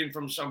headshots taken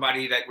from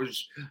somebody that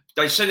was.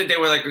 I said that they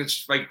were like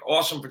this like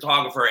awesome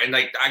photographer, and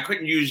like I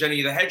couldn't use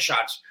any of the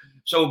headshots.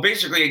 So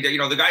basically,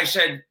 the guy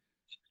said,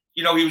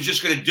 he was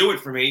just going to do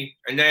it for me,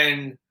 and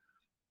then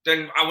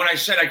when I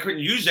said I couldn't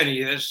use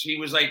any of this, he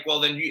was like, "Well,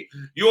 then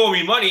you owe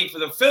me money for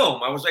the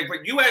film." I was like,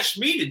 "But you asked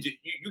me to do.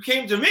 You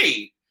came to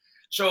me."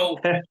 So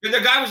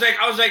the guy was like,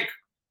 "I was like,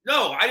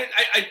 no, I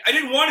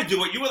didn't want to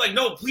do it. You were like,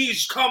 no,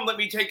 please come, let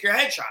me take your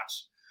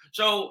headshots."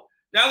 So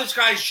now this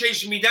guy's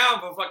chasing me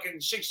down for fucking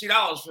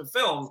 $60 for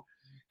film,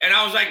 and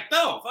I was like,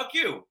 "No, fuck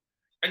you."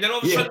 And then all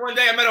of a sudden one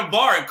day I'm at a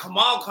bar and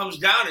Kamal comes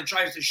down and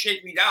tries to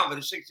shake me down for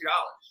the $60.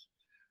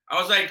 I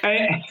was like,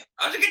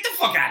 "Get the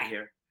fuck out of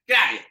here. Get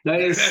out of here."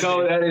 That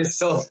is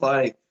so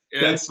funny.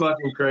 Yeah. That's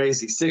fucking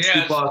crazy.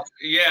 $60.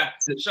 Yeah.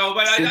 So,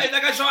 but I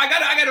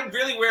got a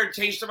really weird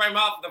taste in my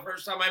mouth the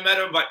first time I met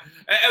him. But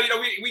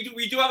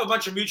we do have a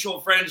bunch of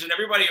mutual friends, and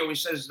everybody always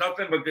says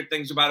nothing but good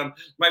things about him.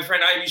 My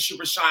friend Ivy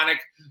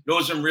Supersonic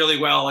knows him really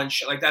well and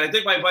shit like that. I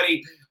think my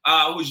buddy,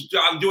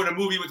 I'm doing a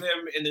movie with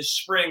him in the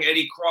spring,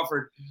 Eddie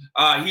Crawford.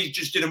 He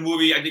just did a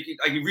movie. I think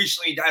he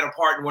recently had a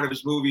part in one of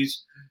his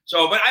movies.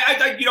 So, but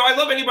I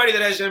love anybody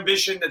that has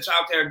ambition that's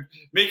out there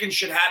making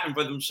shit happen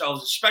for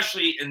themselves,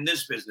 especially in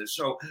this business.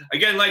 So,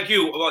 again, like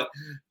you,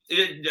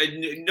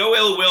 no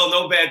ill will,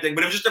 no bad thing.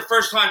 But it was just the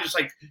first time, just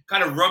like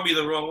kind of rubbed me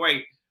the wrong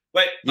way.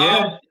 But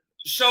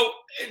so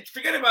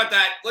forget about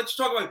that. Let's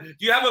talk about. Do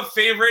you have a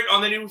favorite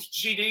on the new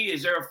CD?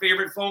 Is there a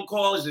favorite phone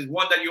call? Is there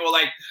one that you were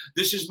like,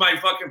 "This is my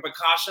fucking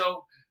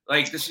Picasso"?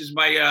 Like, this is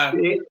my.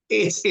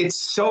 It's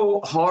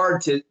so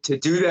hard to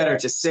do that or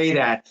to say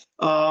that.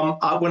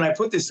 When I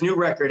put this new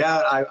record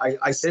out,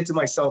 I said to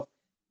myself,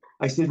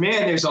 I said,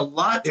 "Man, there's a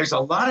lot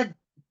of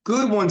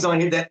good ones on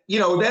here that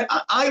that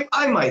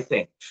I might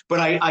think, but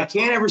I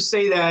can't ever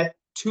say that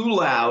too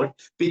loud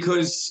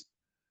because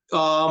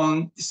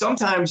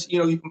sometimes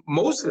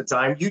most of the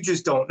time you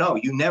just don't know.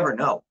 You never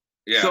know.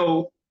 Yeah.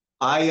 So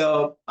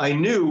I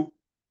knew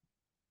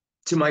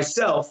to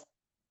myself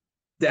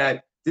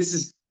that this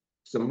is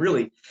some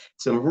really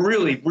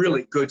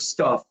good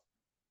stuff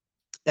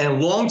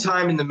and long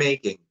time in the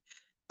making.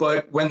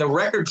 But when the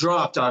record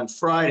dropped on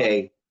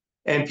Friday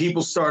and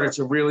people started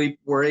to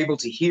were able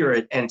to hear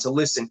it and to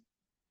listen,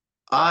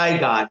 I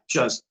got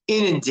just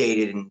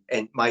inundated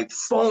and my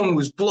phone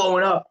was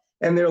blowing up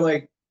and they're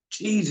like,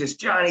 "Jesus,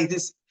 Johnny,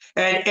 this,"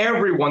 and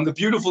everyone, the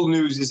beautiful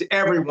news is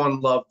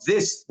everyone loved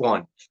this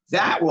one,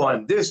 that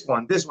one, this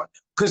one,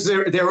 because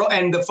they're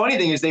and the funny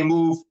thing is they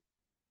move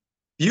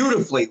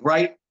beautifully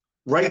right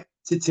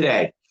to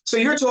today. So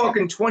you're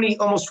talking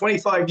almost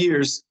 25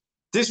 years.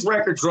 This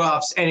record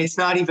drops, and it's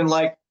not even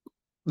like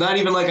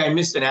I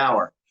missed an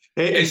hour.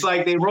 It's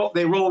like they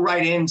roll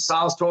right in.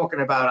 Sal's talking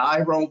about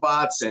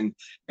iRobots, and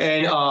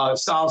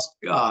Sal's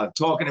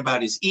talking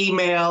about his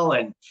email,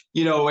 and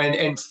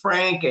and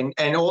Frank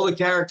and all the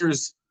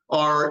characters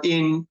are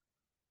in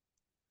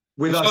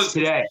with us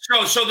today.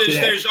 So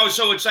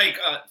it's like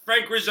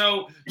Frank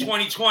Rizzo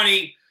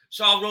 2020.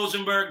 Sal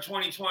Rosenberg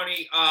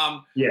 2020.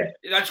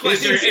 That's cool.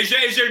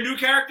 Is there new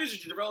characters?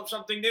 Did you develop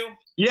something new?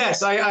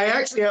 Yes, I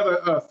actually have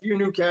a few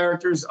new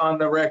characters on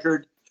the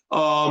record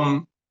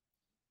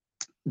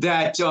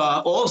that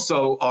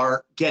also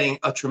are getting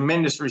a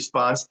tremendous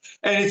response.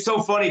 And it's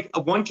so funny.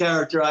 One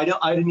character, I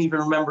didn't even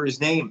remember his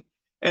name.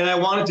 And I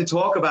wanted to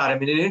talk about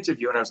him in an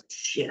interview. And I was like,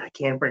 shit, I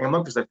can't bring him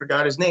up because I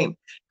forgot his name.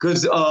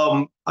 Because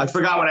I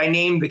forgot what I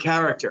named the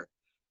character.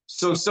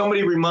 So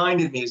somebody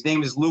reminded me, his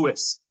name is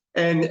Lewis.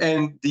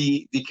 And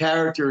the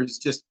character is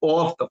just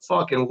off the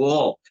fucking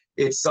wall.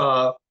 It's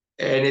now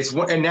it's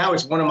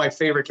one of my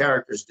favorite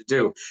characters to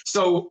do.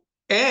 So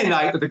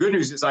the good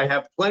news is I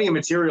have plenty of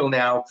material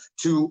now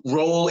to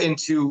roll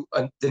into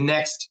the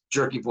next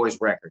Jerky Boys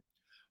record.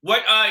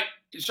 What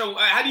so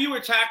how do you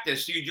attack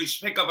this? Do you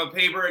just pick up a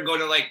paper and go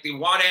to like the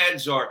want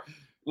ads, or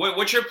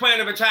what's your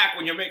plan of attack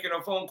when you're making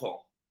a phone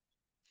call?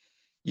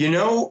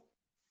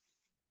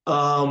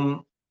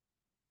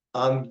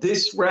 On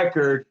this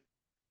record,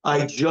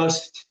 I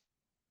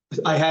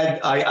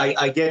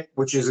get,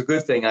 which is a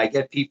good thing, I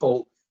get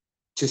people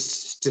to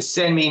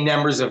send me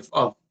numbers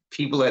of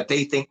people that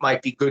they think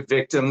might be good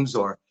victims,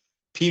 or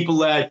people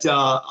that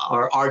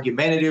are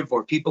argumentative,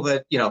 or people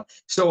that,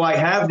 so I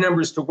have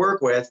numbers to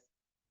work with.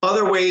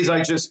 Other ways,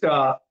 I just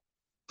dial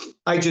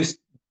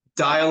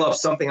up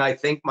something I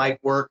think might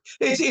work.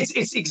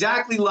 It's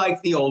exactly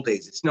like the old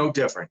days. It's no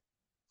different.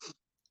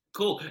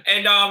 Cool.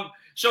 And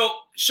so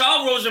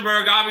Sal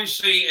Rosenberg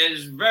obviously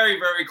is very,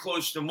 very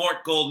close to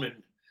Mort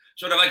Goldman.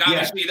 Sort of like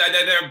obviously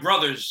they're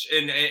brothers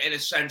in a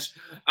sense.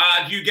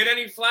 Do you get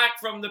any flack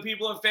from the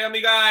people of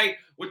Family Guy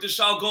with the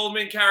Sal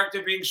Goldman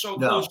character being so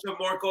close to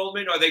Mort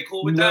Goldman? Are they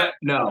cool with that?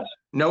 No,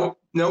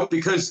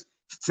 because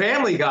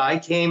Family Guy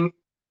came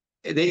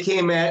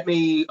at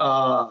me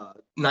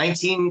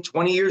 19,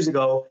 20 years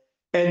ago,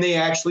 and they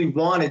actually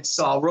wanted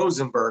Sal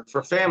Rosenberg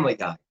for Family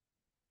Guy.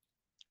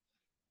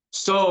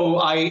 So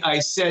I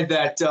said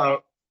that,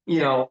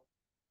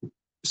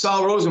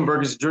 Sal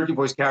Rosenberg is a Jerky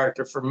Boys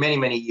character for many,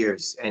 many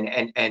years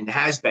and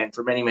has been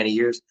for many, many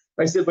years.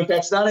 I said, but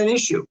that's not an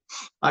issue.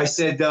 I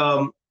said,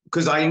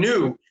 because I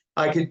knew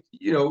I could,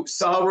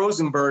 Sal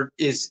Rosenberg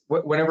is,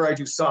 whenever I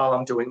do Sal,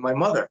 I'm doing my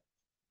mother.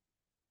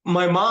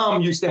 My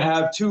mom used to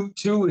have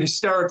two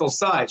hysterical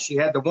sides. She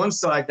had the one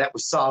side that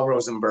was Sal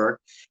Rosenberg,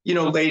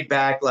 laid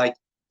back, like,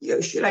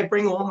 should I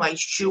bring all my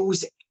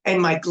shoes and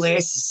my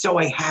glasses so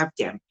I have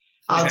them?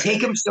 I'll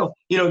take them. So,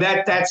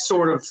 that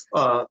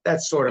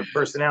sort of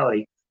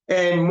personality.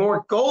 And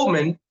Mort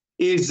Goldman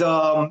is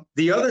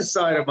the other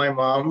side of my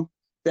mom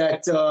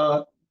that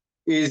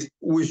was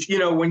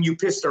when you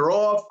pissed her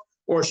off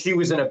or she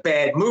was in a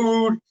bad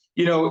mood,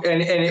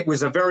 and it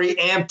was a very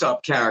amped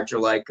up character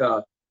like,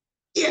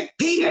 yeah,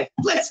 Peter,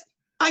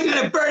 I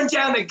gotta burn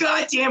down the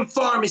goddamn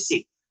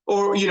pharmacy.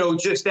 Or,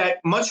 just that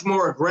much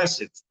more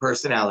aggressive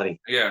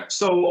personality. Yeah.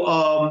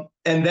 So,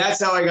 and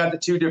that's how I got the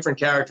two different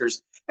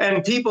characters.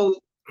 And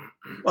people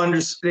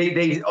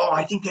understand,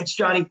 I think that's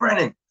Johnny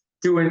Brennan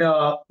doing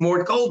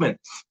Mort Goldman.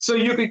 So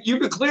you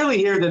could clearly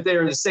hear that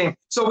they're the same.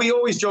 So we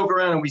always joke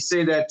around and we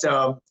say that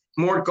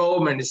Mort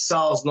Goldman is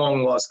Sal's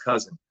long lost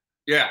cousin.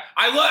 Yeah,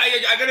 I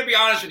gotta be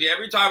honest with you.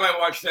 Every time I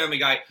watch Family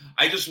Guy,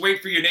 I just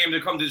wait for your name to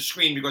come to the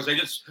screen because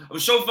I'm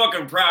so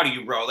fucking proud of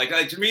you, bro.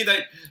 Like to me,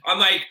 that I'm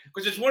like,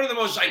 because it's one of the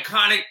most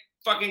iconic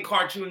fucking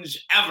cartoons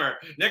ever,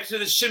 next to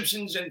The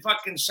Simpsons and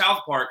fucking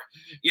South Park.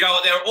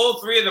 They're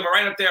all three of them are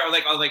right up there.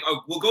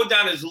 We'll go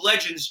down as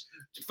legends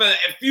for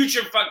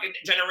future fucking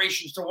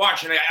generations to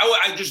watch. And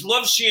I just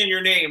love seeing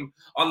your name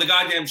on the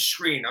goddamn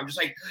screen. I'm just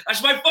like,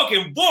 that's my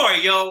fucking boy,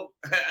 yo.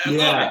 I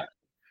love it.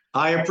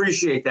 I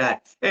appreciate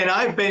that. And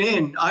I've been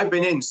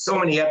in so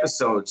many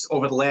episodes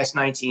over the last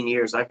 19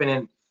 years. I've been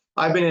in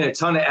a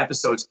ton of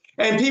episodes.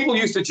 And people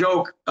used to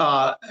joke,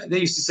 they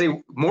used to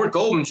say Mort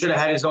Goldman should have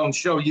had his own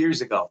show years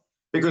ago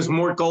because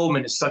Mort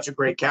Goldman is such a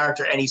great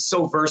character and he's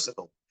so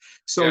versatile.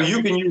 So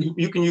you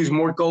can use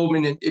Mort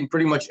Goldman in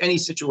pretty much any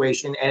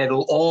situation and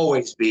it'll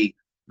always be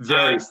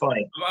very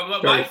funny.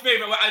 My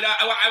favorite,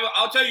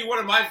 I'll tell you one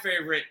of my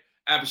favorite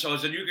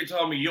episodes and you can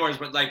tell me yours,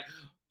 but like,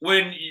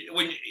 when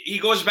he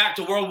goes back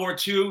to World War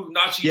II,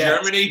 Nazi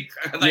Germany,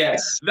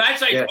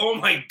 that's like, oh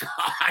my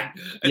God.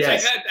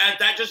 It's like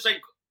that just like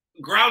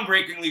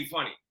groundbreakingly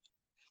funny.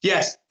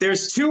 Yes,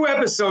 there's two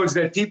episodes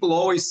that people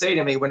always say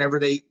to me whenever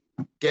we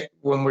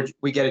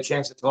get a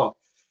chance to talk.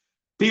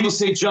 People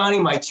say, Johnny,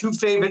 my two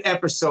favorite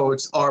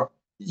episodes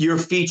you're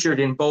featured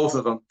in both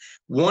of them.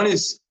 One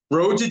is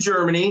Road to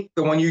Germany,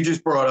 the one you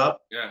just brought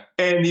up. Yeah.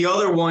 And the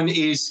other one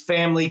is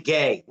Family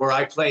Gay, where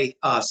I play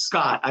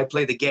Scott. I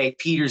play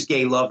Peter's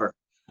gay lover.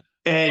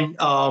 And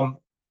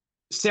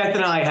Seth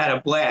and I had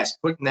a blast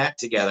putting that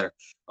together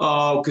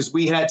because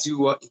we had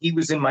to, he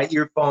was in my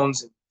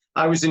earphones. And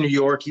I was in New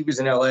York. He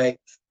was in LA.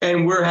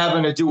 And we're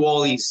having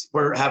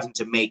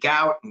to make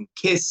out and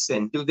kiss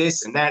and do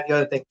this and that, the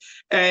other thing.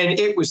 And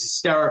it was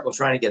hysterical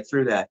trying to get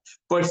through that.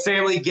 But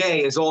Family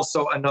Gay is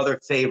also another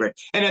favorite.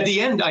 And at the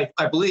end, I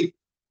believe,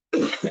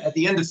 at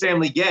the end of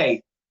Family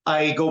Gay,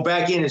 I go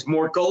back in as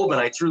Mort Goldman.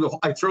 I throw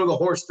the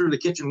horse through the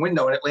kitchen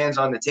window and it lands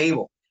on the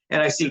table.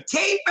 And I say,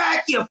 "Take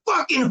back your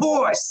fucking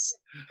horse."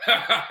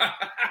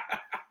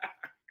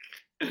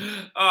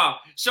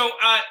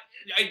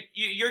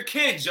 Your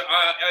kids,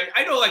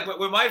 I know, like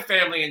with my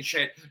family and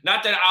shit.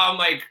 Not that I'm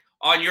like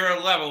on your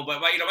level, but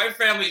my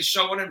family is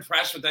so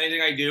unimpressed with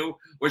anything I do,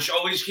 which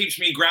always keeps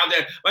me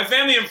grounded. My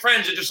family and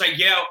friends are just like,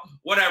 yeah,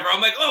 whatever. I'm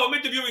like, oh, I'm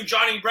interviewing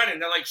Johnny Brennan.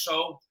 They're like,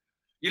 so.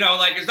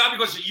 It's not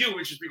because of you.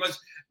 It's just because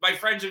my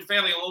friends and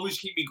family will always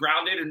keep me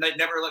grounded and they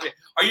never let me.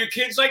 Are your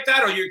kids like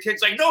that? Or are your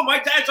kids like, no, my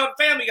dad's on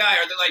Family Guy?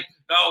 Or they're like,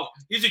 no,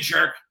 he's a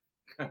jerk.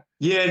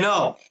 Yeah,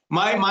 no.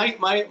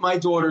 My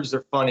daughters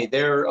are funny.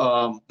 They're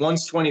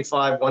one's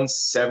 25, one's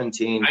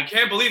 17. I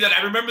can't believe that.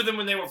 I remember them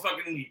when they were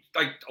fucking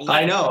like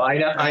 11.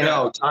 I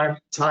know.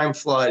 Time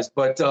flies.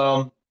 But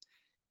they're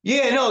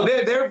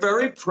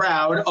very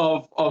proud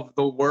of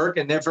the work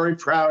and they're very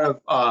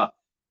proud of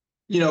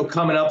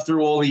coming up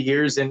through all the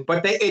years,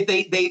 but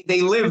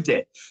they lived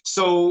it.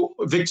 So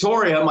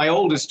Victoria, my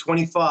oldest,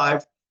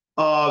 25,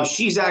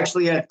 she's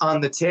actually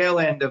on the tail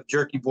end of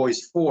Jerky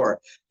Boys 4.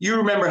 You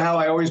remember how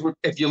I always would,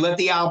 if you let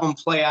the album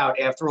play out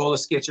after all the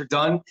skits are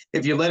done,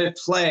 if you let it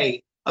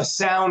play, a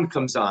sound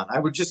comes on. I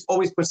would just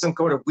always put some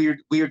kind of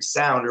weird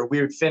sound or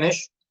weird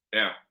finish.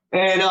 Yeah.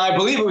 And I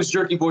believe it was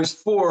Jerky Boys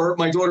 4.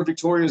 My daughter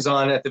Victoria's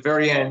on at the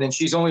very end, and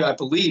she's only, I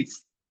believe,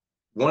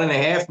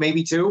 1.5,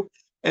 maybe 2.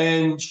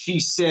 And she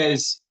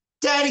says,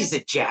 "Daddy's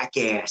a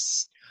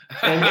jackass."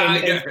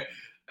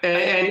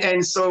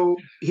 And so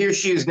here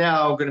she is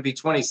now, going to be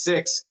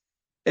 26.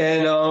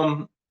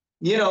 And,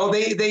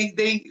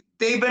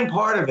 they've been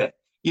part of it.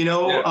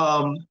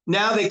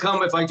 Now they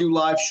come, if I do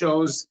live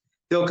shows,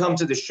 they'll come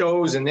to the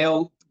shows and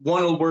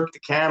one will work the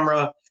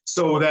camera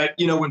so that,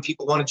 when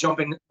people want to jump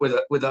in with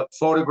a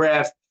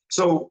photograph.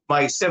 So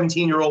my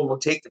 17-year-old will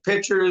take the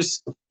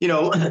pictures,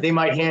 they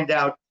might hand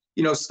out,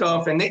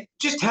 stuff, and they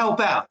just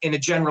help out in a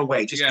general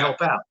way,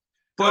 help out.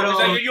 But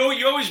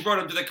you always brought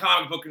up to the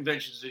comic book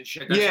conventions and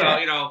shit.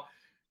 That's how,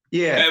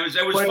 Yeah. It was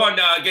fun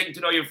getting to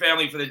know your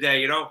family for the day,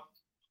 you know?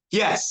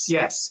 Yes,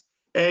 yes.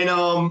 And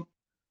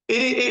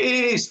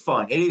it is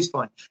fun. It is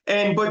fun.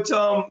 But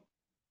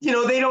you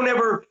know, they don't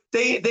ever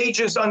they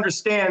just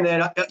understand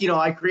that you know,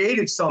 I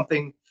created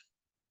something,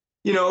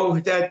 you know,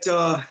 that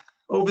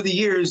over the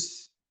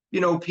years, you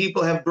know,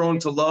 people have grown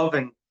to love,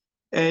 and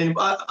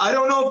I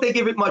don't know if they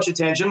give it much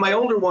attention. My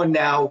older one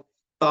now,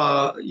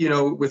 you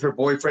know, with her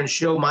boyfriend,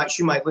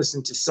 she might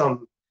listen to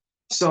some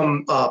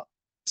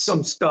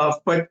stuff,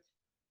 but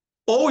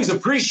always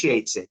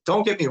appreciates it.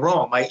 Don't get me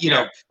wrong. You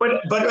know,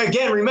 but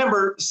again,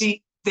 remember,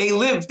 see, they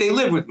live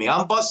with me.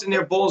 I'm busting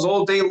their balls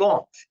all day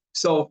long.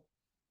 So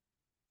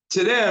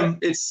to them,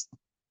 it's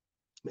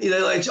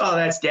they're like, oh,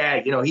 that's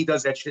dad. You know, he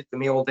does that shit to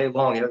me all day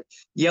long, you know,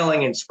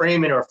 yelling and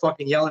screaming or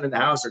fucking yelling in the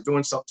house or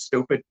doing something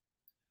stupid.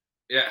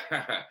 Yeah.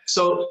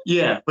 So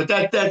yeah, but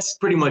that's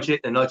pretty much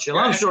it in a nutshell.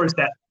 I'm sure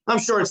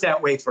it's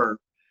that way for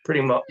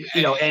pretty much,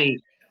 you know,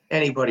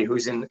 anybody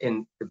who's in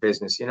the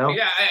business, you know?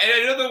 Yeah,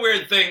 and another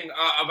weird thing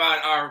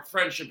about our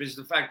friendship is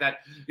the fact that,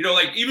 you know,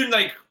 like, even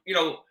like, you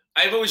know,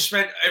 I've always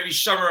spent every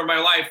summer of my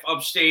life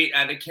upstate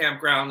at a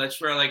campground.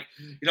 That's where, like,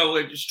 you know,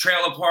 it's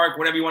trailer park,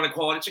 whatever you want to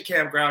call it. It's a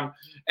campground.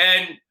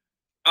 And,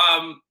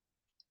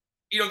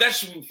 you know,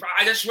 that's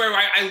where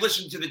I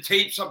listen to the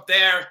tapes up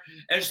there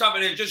and stuff.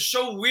 And it's just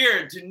so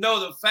weird to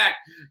know the fact,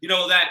 you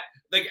know, that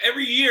like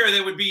every year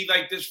there would be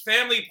like this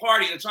family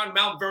party that's on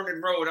Mount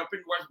Vernon Road up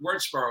in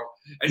Wurtsboro.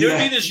 And there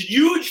would be this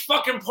huge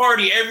fucking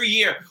party every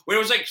year where it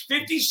was like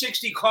 50,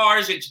 60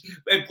 cars. It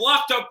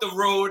blocked up the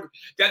road,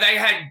 that they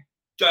had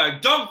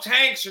dunk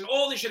tanks and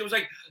all this shit. It was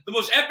like the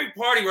most epic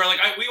party where like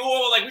we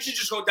all like, we should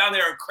just go down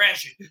there and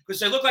crash it because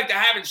they look like they're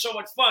having so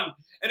much fun.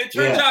 And it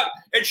turns out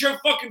it's your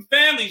fucking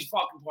family's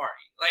fucking party.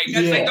 Like,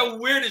 that's like the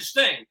weirdest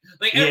thing.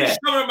 Like every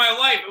summer of my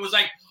life, it was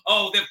like,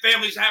 oh, the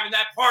family's having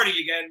that party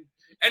again.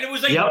 And it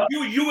was like,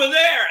 you were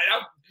there.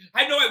 And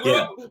I know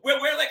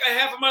we're like a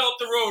half a mile up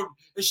the road,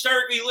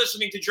 hysterically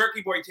listening to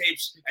Jerky Boy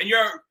tapes, and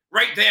you're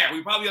right there.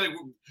 We probably like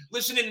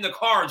listening in the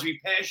car as we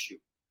pass you.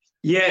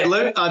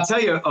 Yeah, I'll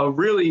tell you a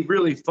really,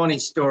 really funny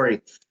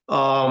story.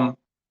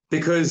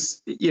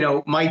 Because, you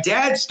know, my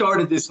dad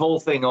started this whole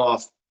thing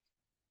off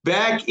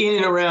back in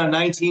and around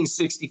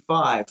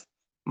 1965.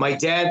 My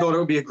dad thought it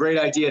would be a great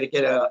idea to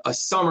get a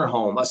summer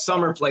home, a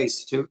summer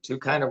place to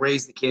kind of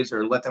raise the kids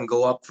or let them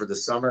go up for the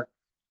summer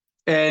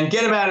and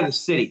get them out of the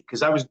city,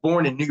 because I was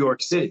born in New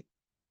York City.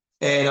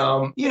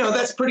 And, you know,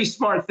 that's pretty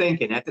smart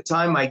thinking. At the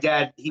time, my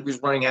dad, he was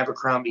running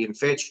Abercrombie and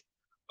Fitch.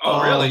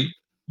 Oh, really?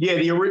 Yeah,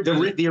 the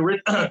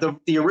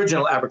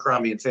original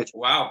Abercrombie and Fitch.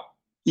 Wow.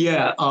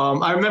 Yeah,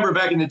 I remember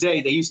back in the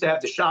day, they used to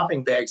have the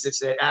shopping bags that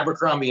said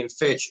Abercrombie and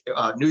Fitch,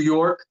 New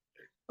York,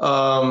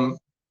 San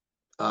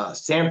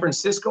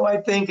Francisco, I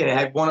think, and it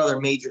had one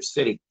other major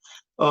city.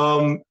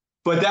 But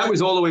that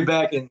was all the way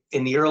back in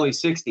the early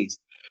 60s.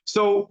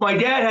 So my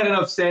dad had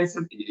enough sense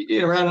around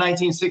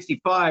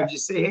 1965 to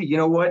say, hey, you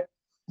know what?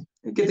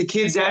 Get the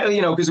kids out,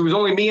 you know, because it was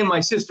only me and my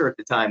sister at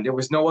the time. There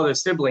was no other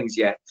siblings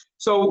yet.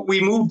 So we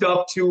moved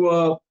up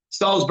to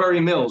Salisbury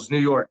Mills, New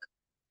York,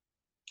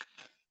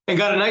 and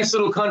got a nice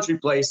little country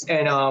place.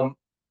 And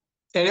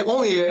it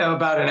only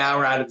about an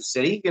hour out of the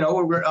city. You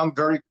know, I'm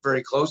very,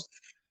 very close.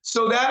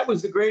 So that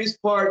was the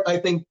greatest part, I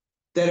think,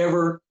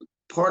 part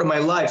of my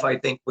life, I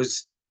think,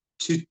 was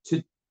to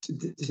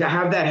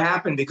have that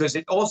happen, because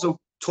it also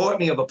taught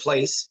me of a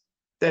place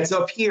that's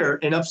up here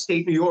in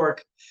upstate New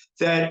York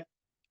that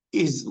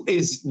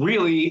is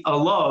really a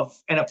love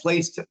and a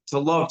place to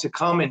love, to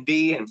come and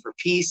be, and for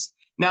peace.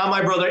 Now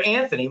my brother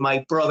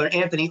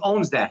Anthony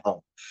owns that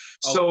home.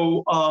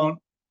 So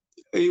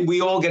we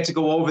all get to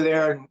go over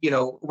there, and, you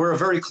know, we're a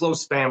very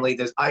close family.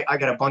 I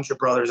got a bunch of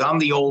brothers. I'm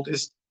the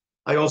oldest.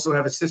 I also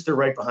have a sister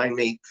right behind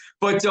me.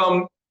 But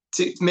to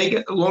make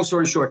it a long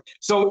story short,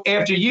 so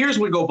after years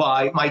would go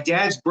by, my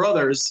dad's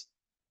brothers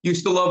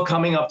used to love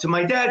coming up to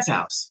my dad's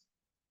house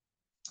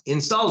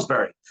in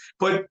Salisbury.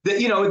 But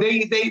you know, they're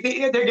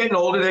getting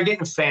older, they're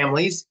getting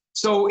families.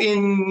 So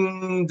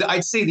in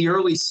I'd say the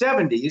early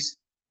 70s,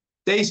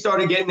 they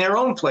started getting their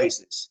own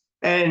places.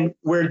 And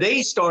where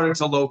they started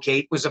to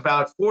locate was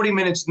about 40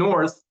 minutes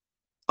north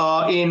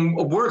in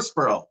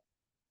Wurtsboro.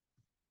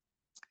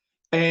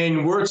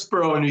 In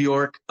New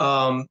York.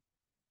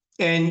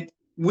 And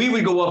we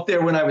would go up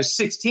there when I was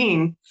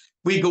 16.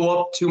 We'd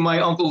go up to my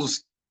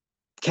uncle's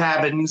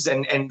cabins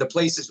and the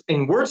places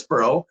in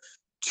Wurtsboro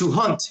to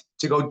hunt,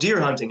 to go deer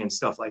hunting and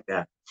stuff like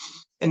that.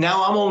 And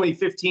now I'm only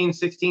 15,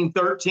 16,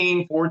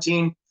 13,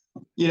 14,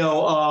 you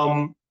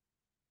know,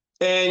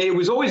 and it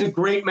was always a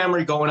great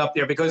memory going up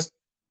there, because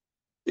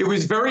it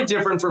was very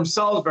different from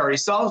Salisbury.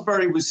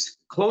 Salisbury was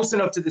close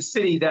enough to the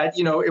city that,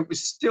 you know, it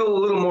was still a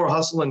little more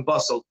hustle and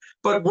bustle.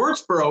 But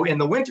Wurtsboro in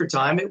the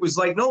wintertime, it was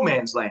like no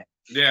man's land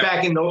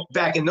back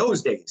in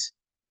those days.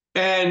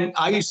 And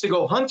I used to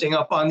go hunting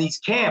up on these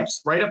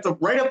camps right up the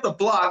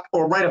block,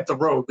 or right up the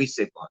road. We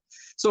say block.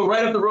 So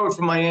right up the road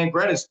from my Aunt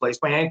Greta's place.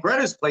 My Aunt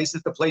Greta's place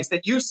is the place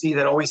that you see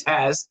that always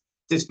has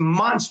this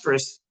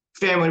monstrous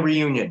family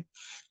reunion.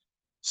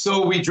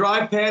 So we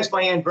drive past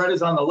my Aunt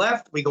Bretta's on the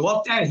left. We go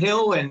up that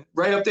hill, and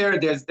right up there,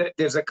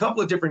 there's a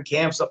couple of different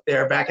camps up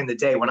there back in the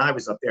day when I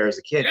was up there as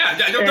a kid.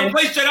 Yeah, the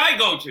place that I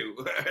go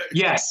to.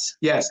 Yes.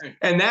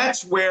 And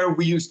that's where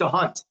we used to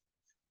hunt.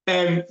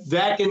 And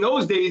back in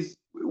those days,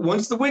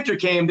 once the winter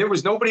came, there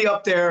was nobody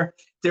up there.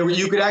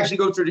 You could actually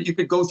go through the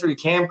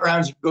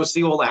campgrounds, you could go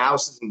see all the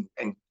houses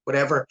and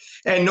whatever,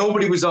 and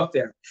nobody was up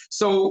there.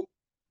 So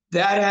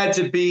that had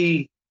to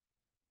be,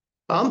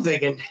 I'm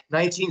thinking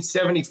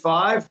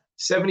 1975,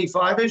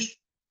 75-ish.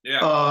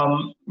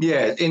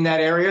 Yeah. In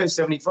that area,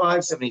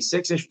 75,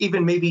 76-ish,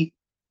 even maybe,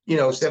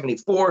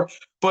 74.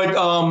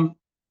 But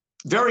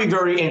very,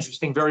 very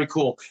interesting, very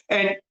cool.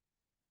 And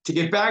to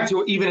get back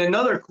to even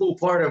another cool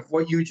part of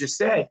what you just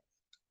said,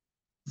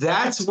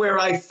 that's where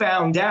I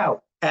found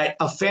out at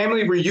a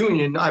family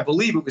reunion, I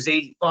believe it was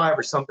 85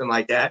 or something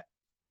like that,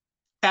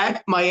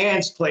 at my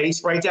aunt's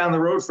place right down the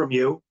road from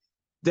you,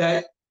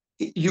 that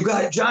you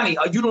got, Johnny,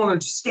 you don't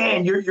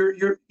understand.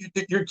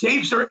 Your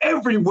tapes are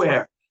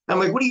everywhere. I'm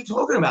like, what are you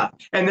talking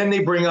about? And then they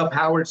bring up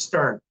Howard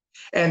Stern.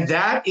 And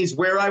that is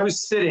where I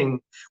was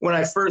sitting when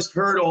I first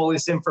heard all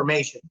this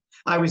information.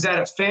 I was at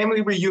a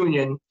family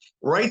reunion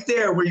right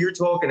there where you're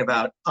talking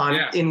about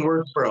in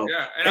Wordsboro.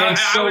 Yeah, and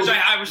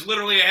I was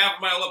literally a half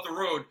mile up the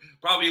road,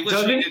 probably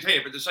listening to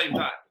tape at the same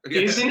time.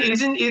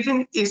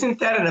 Isn't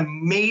that an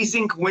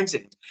amazing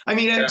coincidence? I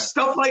mean,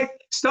 stuff like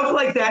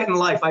that in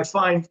life, I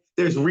find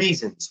there's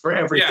reasons for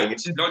everything. Yeah,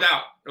 it's just, no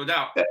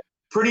doubt.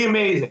 Pretty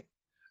amazing.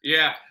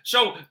 Yeah.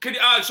 So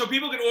so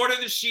people can order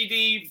the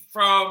CD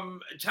from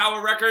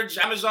Tower Records,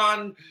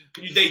 Amazon.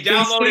 They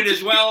download it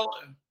as well?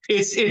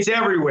 It's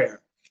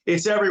everywhere.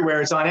 It's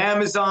everywhere. It's on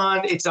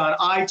Amazon. It's on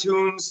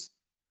iTunes.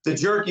 The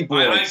Jerky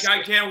Boys.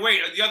 I can't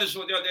wait. The other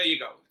one. There you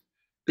go.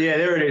 Yeah,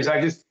 there it is.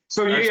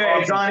 Awesome.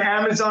 It's on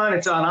Amazon.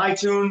 It's on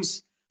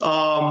iTunes.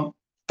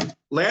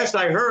 Last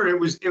I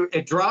heard,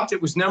 it dropped.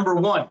 It was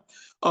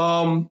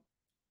 #1.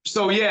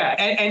 So yeah,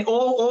 and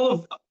all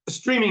of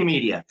streaming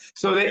media.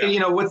 So that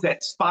what's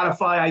that?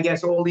 Spotify, I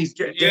guess, all these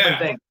different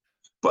things.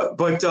 But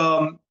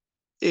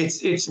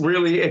it's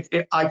really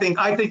I think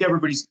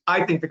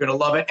they're gonna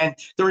love it, and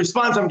the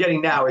response I'm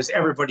getting now is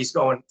everybody's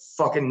going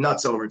fucking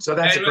nuts over it. So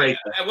that's a great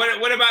thing.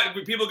 What about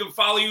people can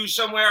follow you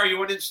somewhere? Are you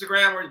on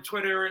Instagram or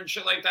Twitter and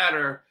shit like that?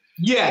 Or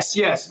yes,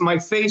 my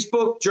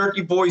Facebook,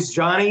 Jerky Boys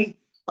Johnny,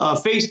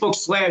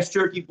 Facebook /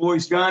 Jerky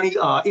Boys Johnny,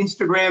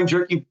 Instagram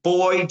Jerky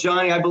Boy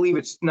Johnny. I believe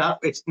it's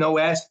no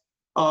S,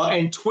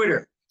 and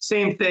Twitter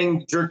same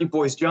thing, Jerky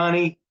Boys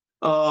Johnny.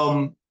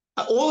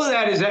 All of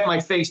that is at my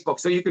Facebook,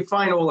 so you can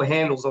find all the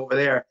handles over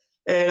there,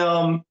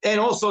 and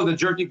also the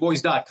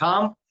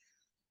jerkyboys.com.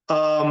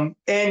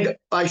 And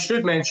I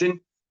should mention,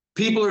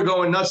 people are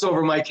going nuts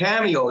over my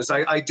cameos.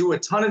 I do a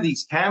ton of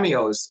these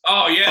cameos.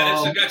 Oh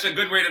yeah, that's a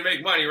good way to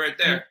make money right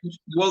there.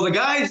 Well, the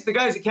guys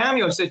at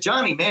Cameo said,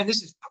 Johnny, man,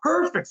 this is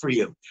perfect for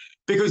you,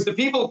 because the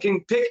people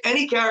can pick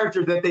any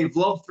character that they've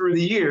loved through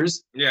the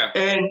years. Yeah.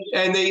 And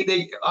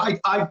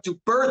I do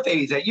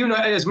birthdays.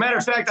 As a matter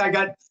of fact, I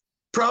got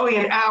probably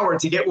an hour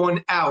to get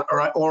one out,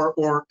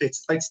 or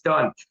it's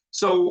done.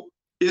 So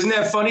isn't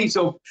that funny?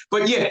 So,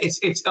 but yeah,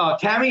 it's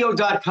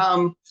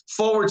cameo.com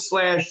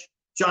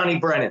 / Johnny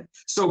Brennan.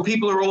 So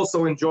people are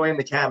also enjoying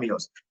the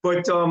cameos.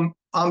 But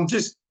I'm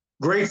just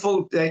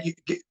grateful that you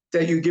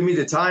give me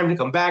the time to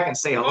come back and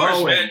say hello. Of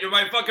course, man. You're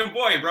my fucking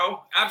boy,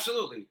 bro.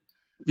 Absolutely.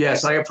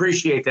 Yes, I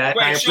appreciate that.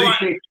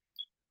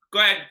 Go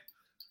ahead.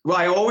 Well,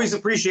 I always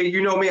appreciate,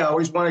 you know me, I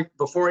always want to,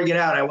 before I get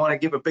out, I want to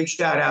give a big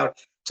shout out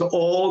to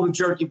all the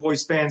Jerky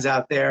Boys fans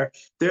out there.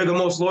 They're the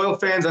most loyal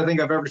fans I think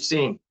I've ever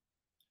seen.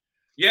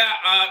 Yeah,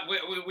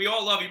 we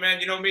all love you, man.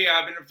 You know me,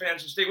 I've been a fan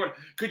since day one.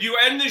 Could you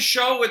end this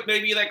show with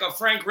maybe like a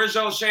Frank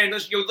Rizzo saying,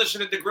 you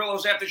listen to the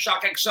Grillo's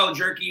Aftershock XL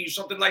Jerky,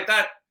 something like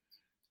that?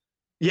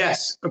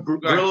 Yes,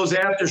 Grillo's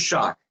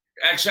Aftershock.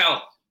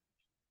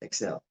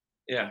 XL.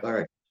 Yeah. All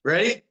right.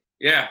 Ready?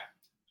 Yeah.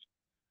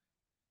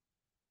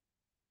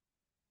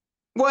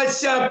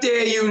 What's up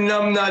there, you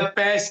numbnut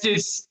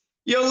bastards?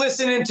 You're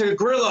listening to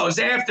Grillo's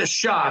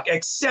Aftershock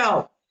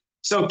XL.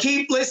 So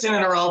keep listening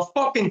or I'll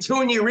fucking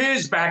tune your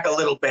ears back a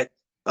little bit.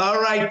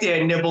 All right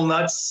there, nibble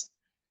nuts.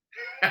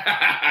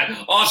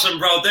 Awesome,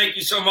 bro. Thank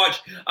you so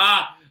much.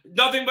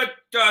 Nothing but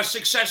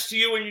success to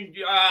you, and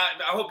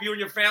I hope you and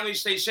your family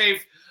stay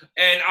safe.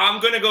 And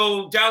I'm going to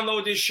go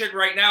download this shit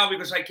right now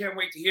because I can't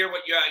wait to hear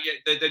what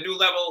the new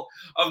level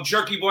of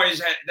Jerky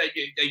Boys that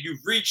you've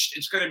reached.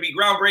 It's going to be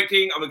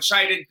groundbreaking. I'm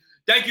excited.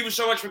 Thank you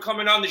so much for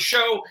coming on the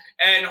show,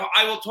 and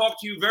I will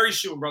talk to you very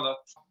soon, brother.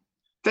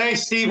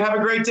 Thanks, Steve. Have a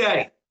great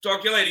day.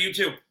 Talk to you later. You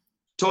too.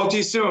 Talk to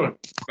you soon.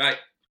 Bye.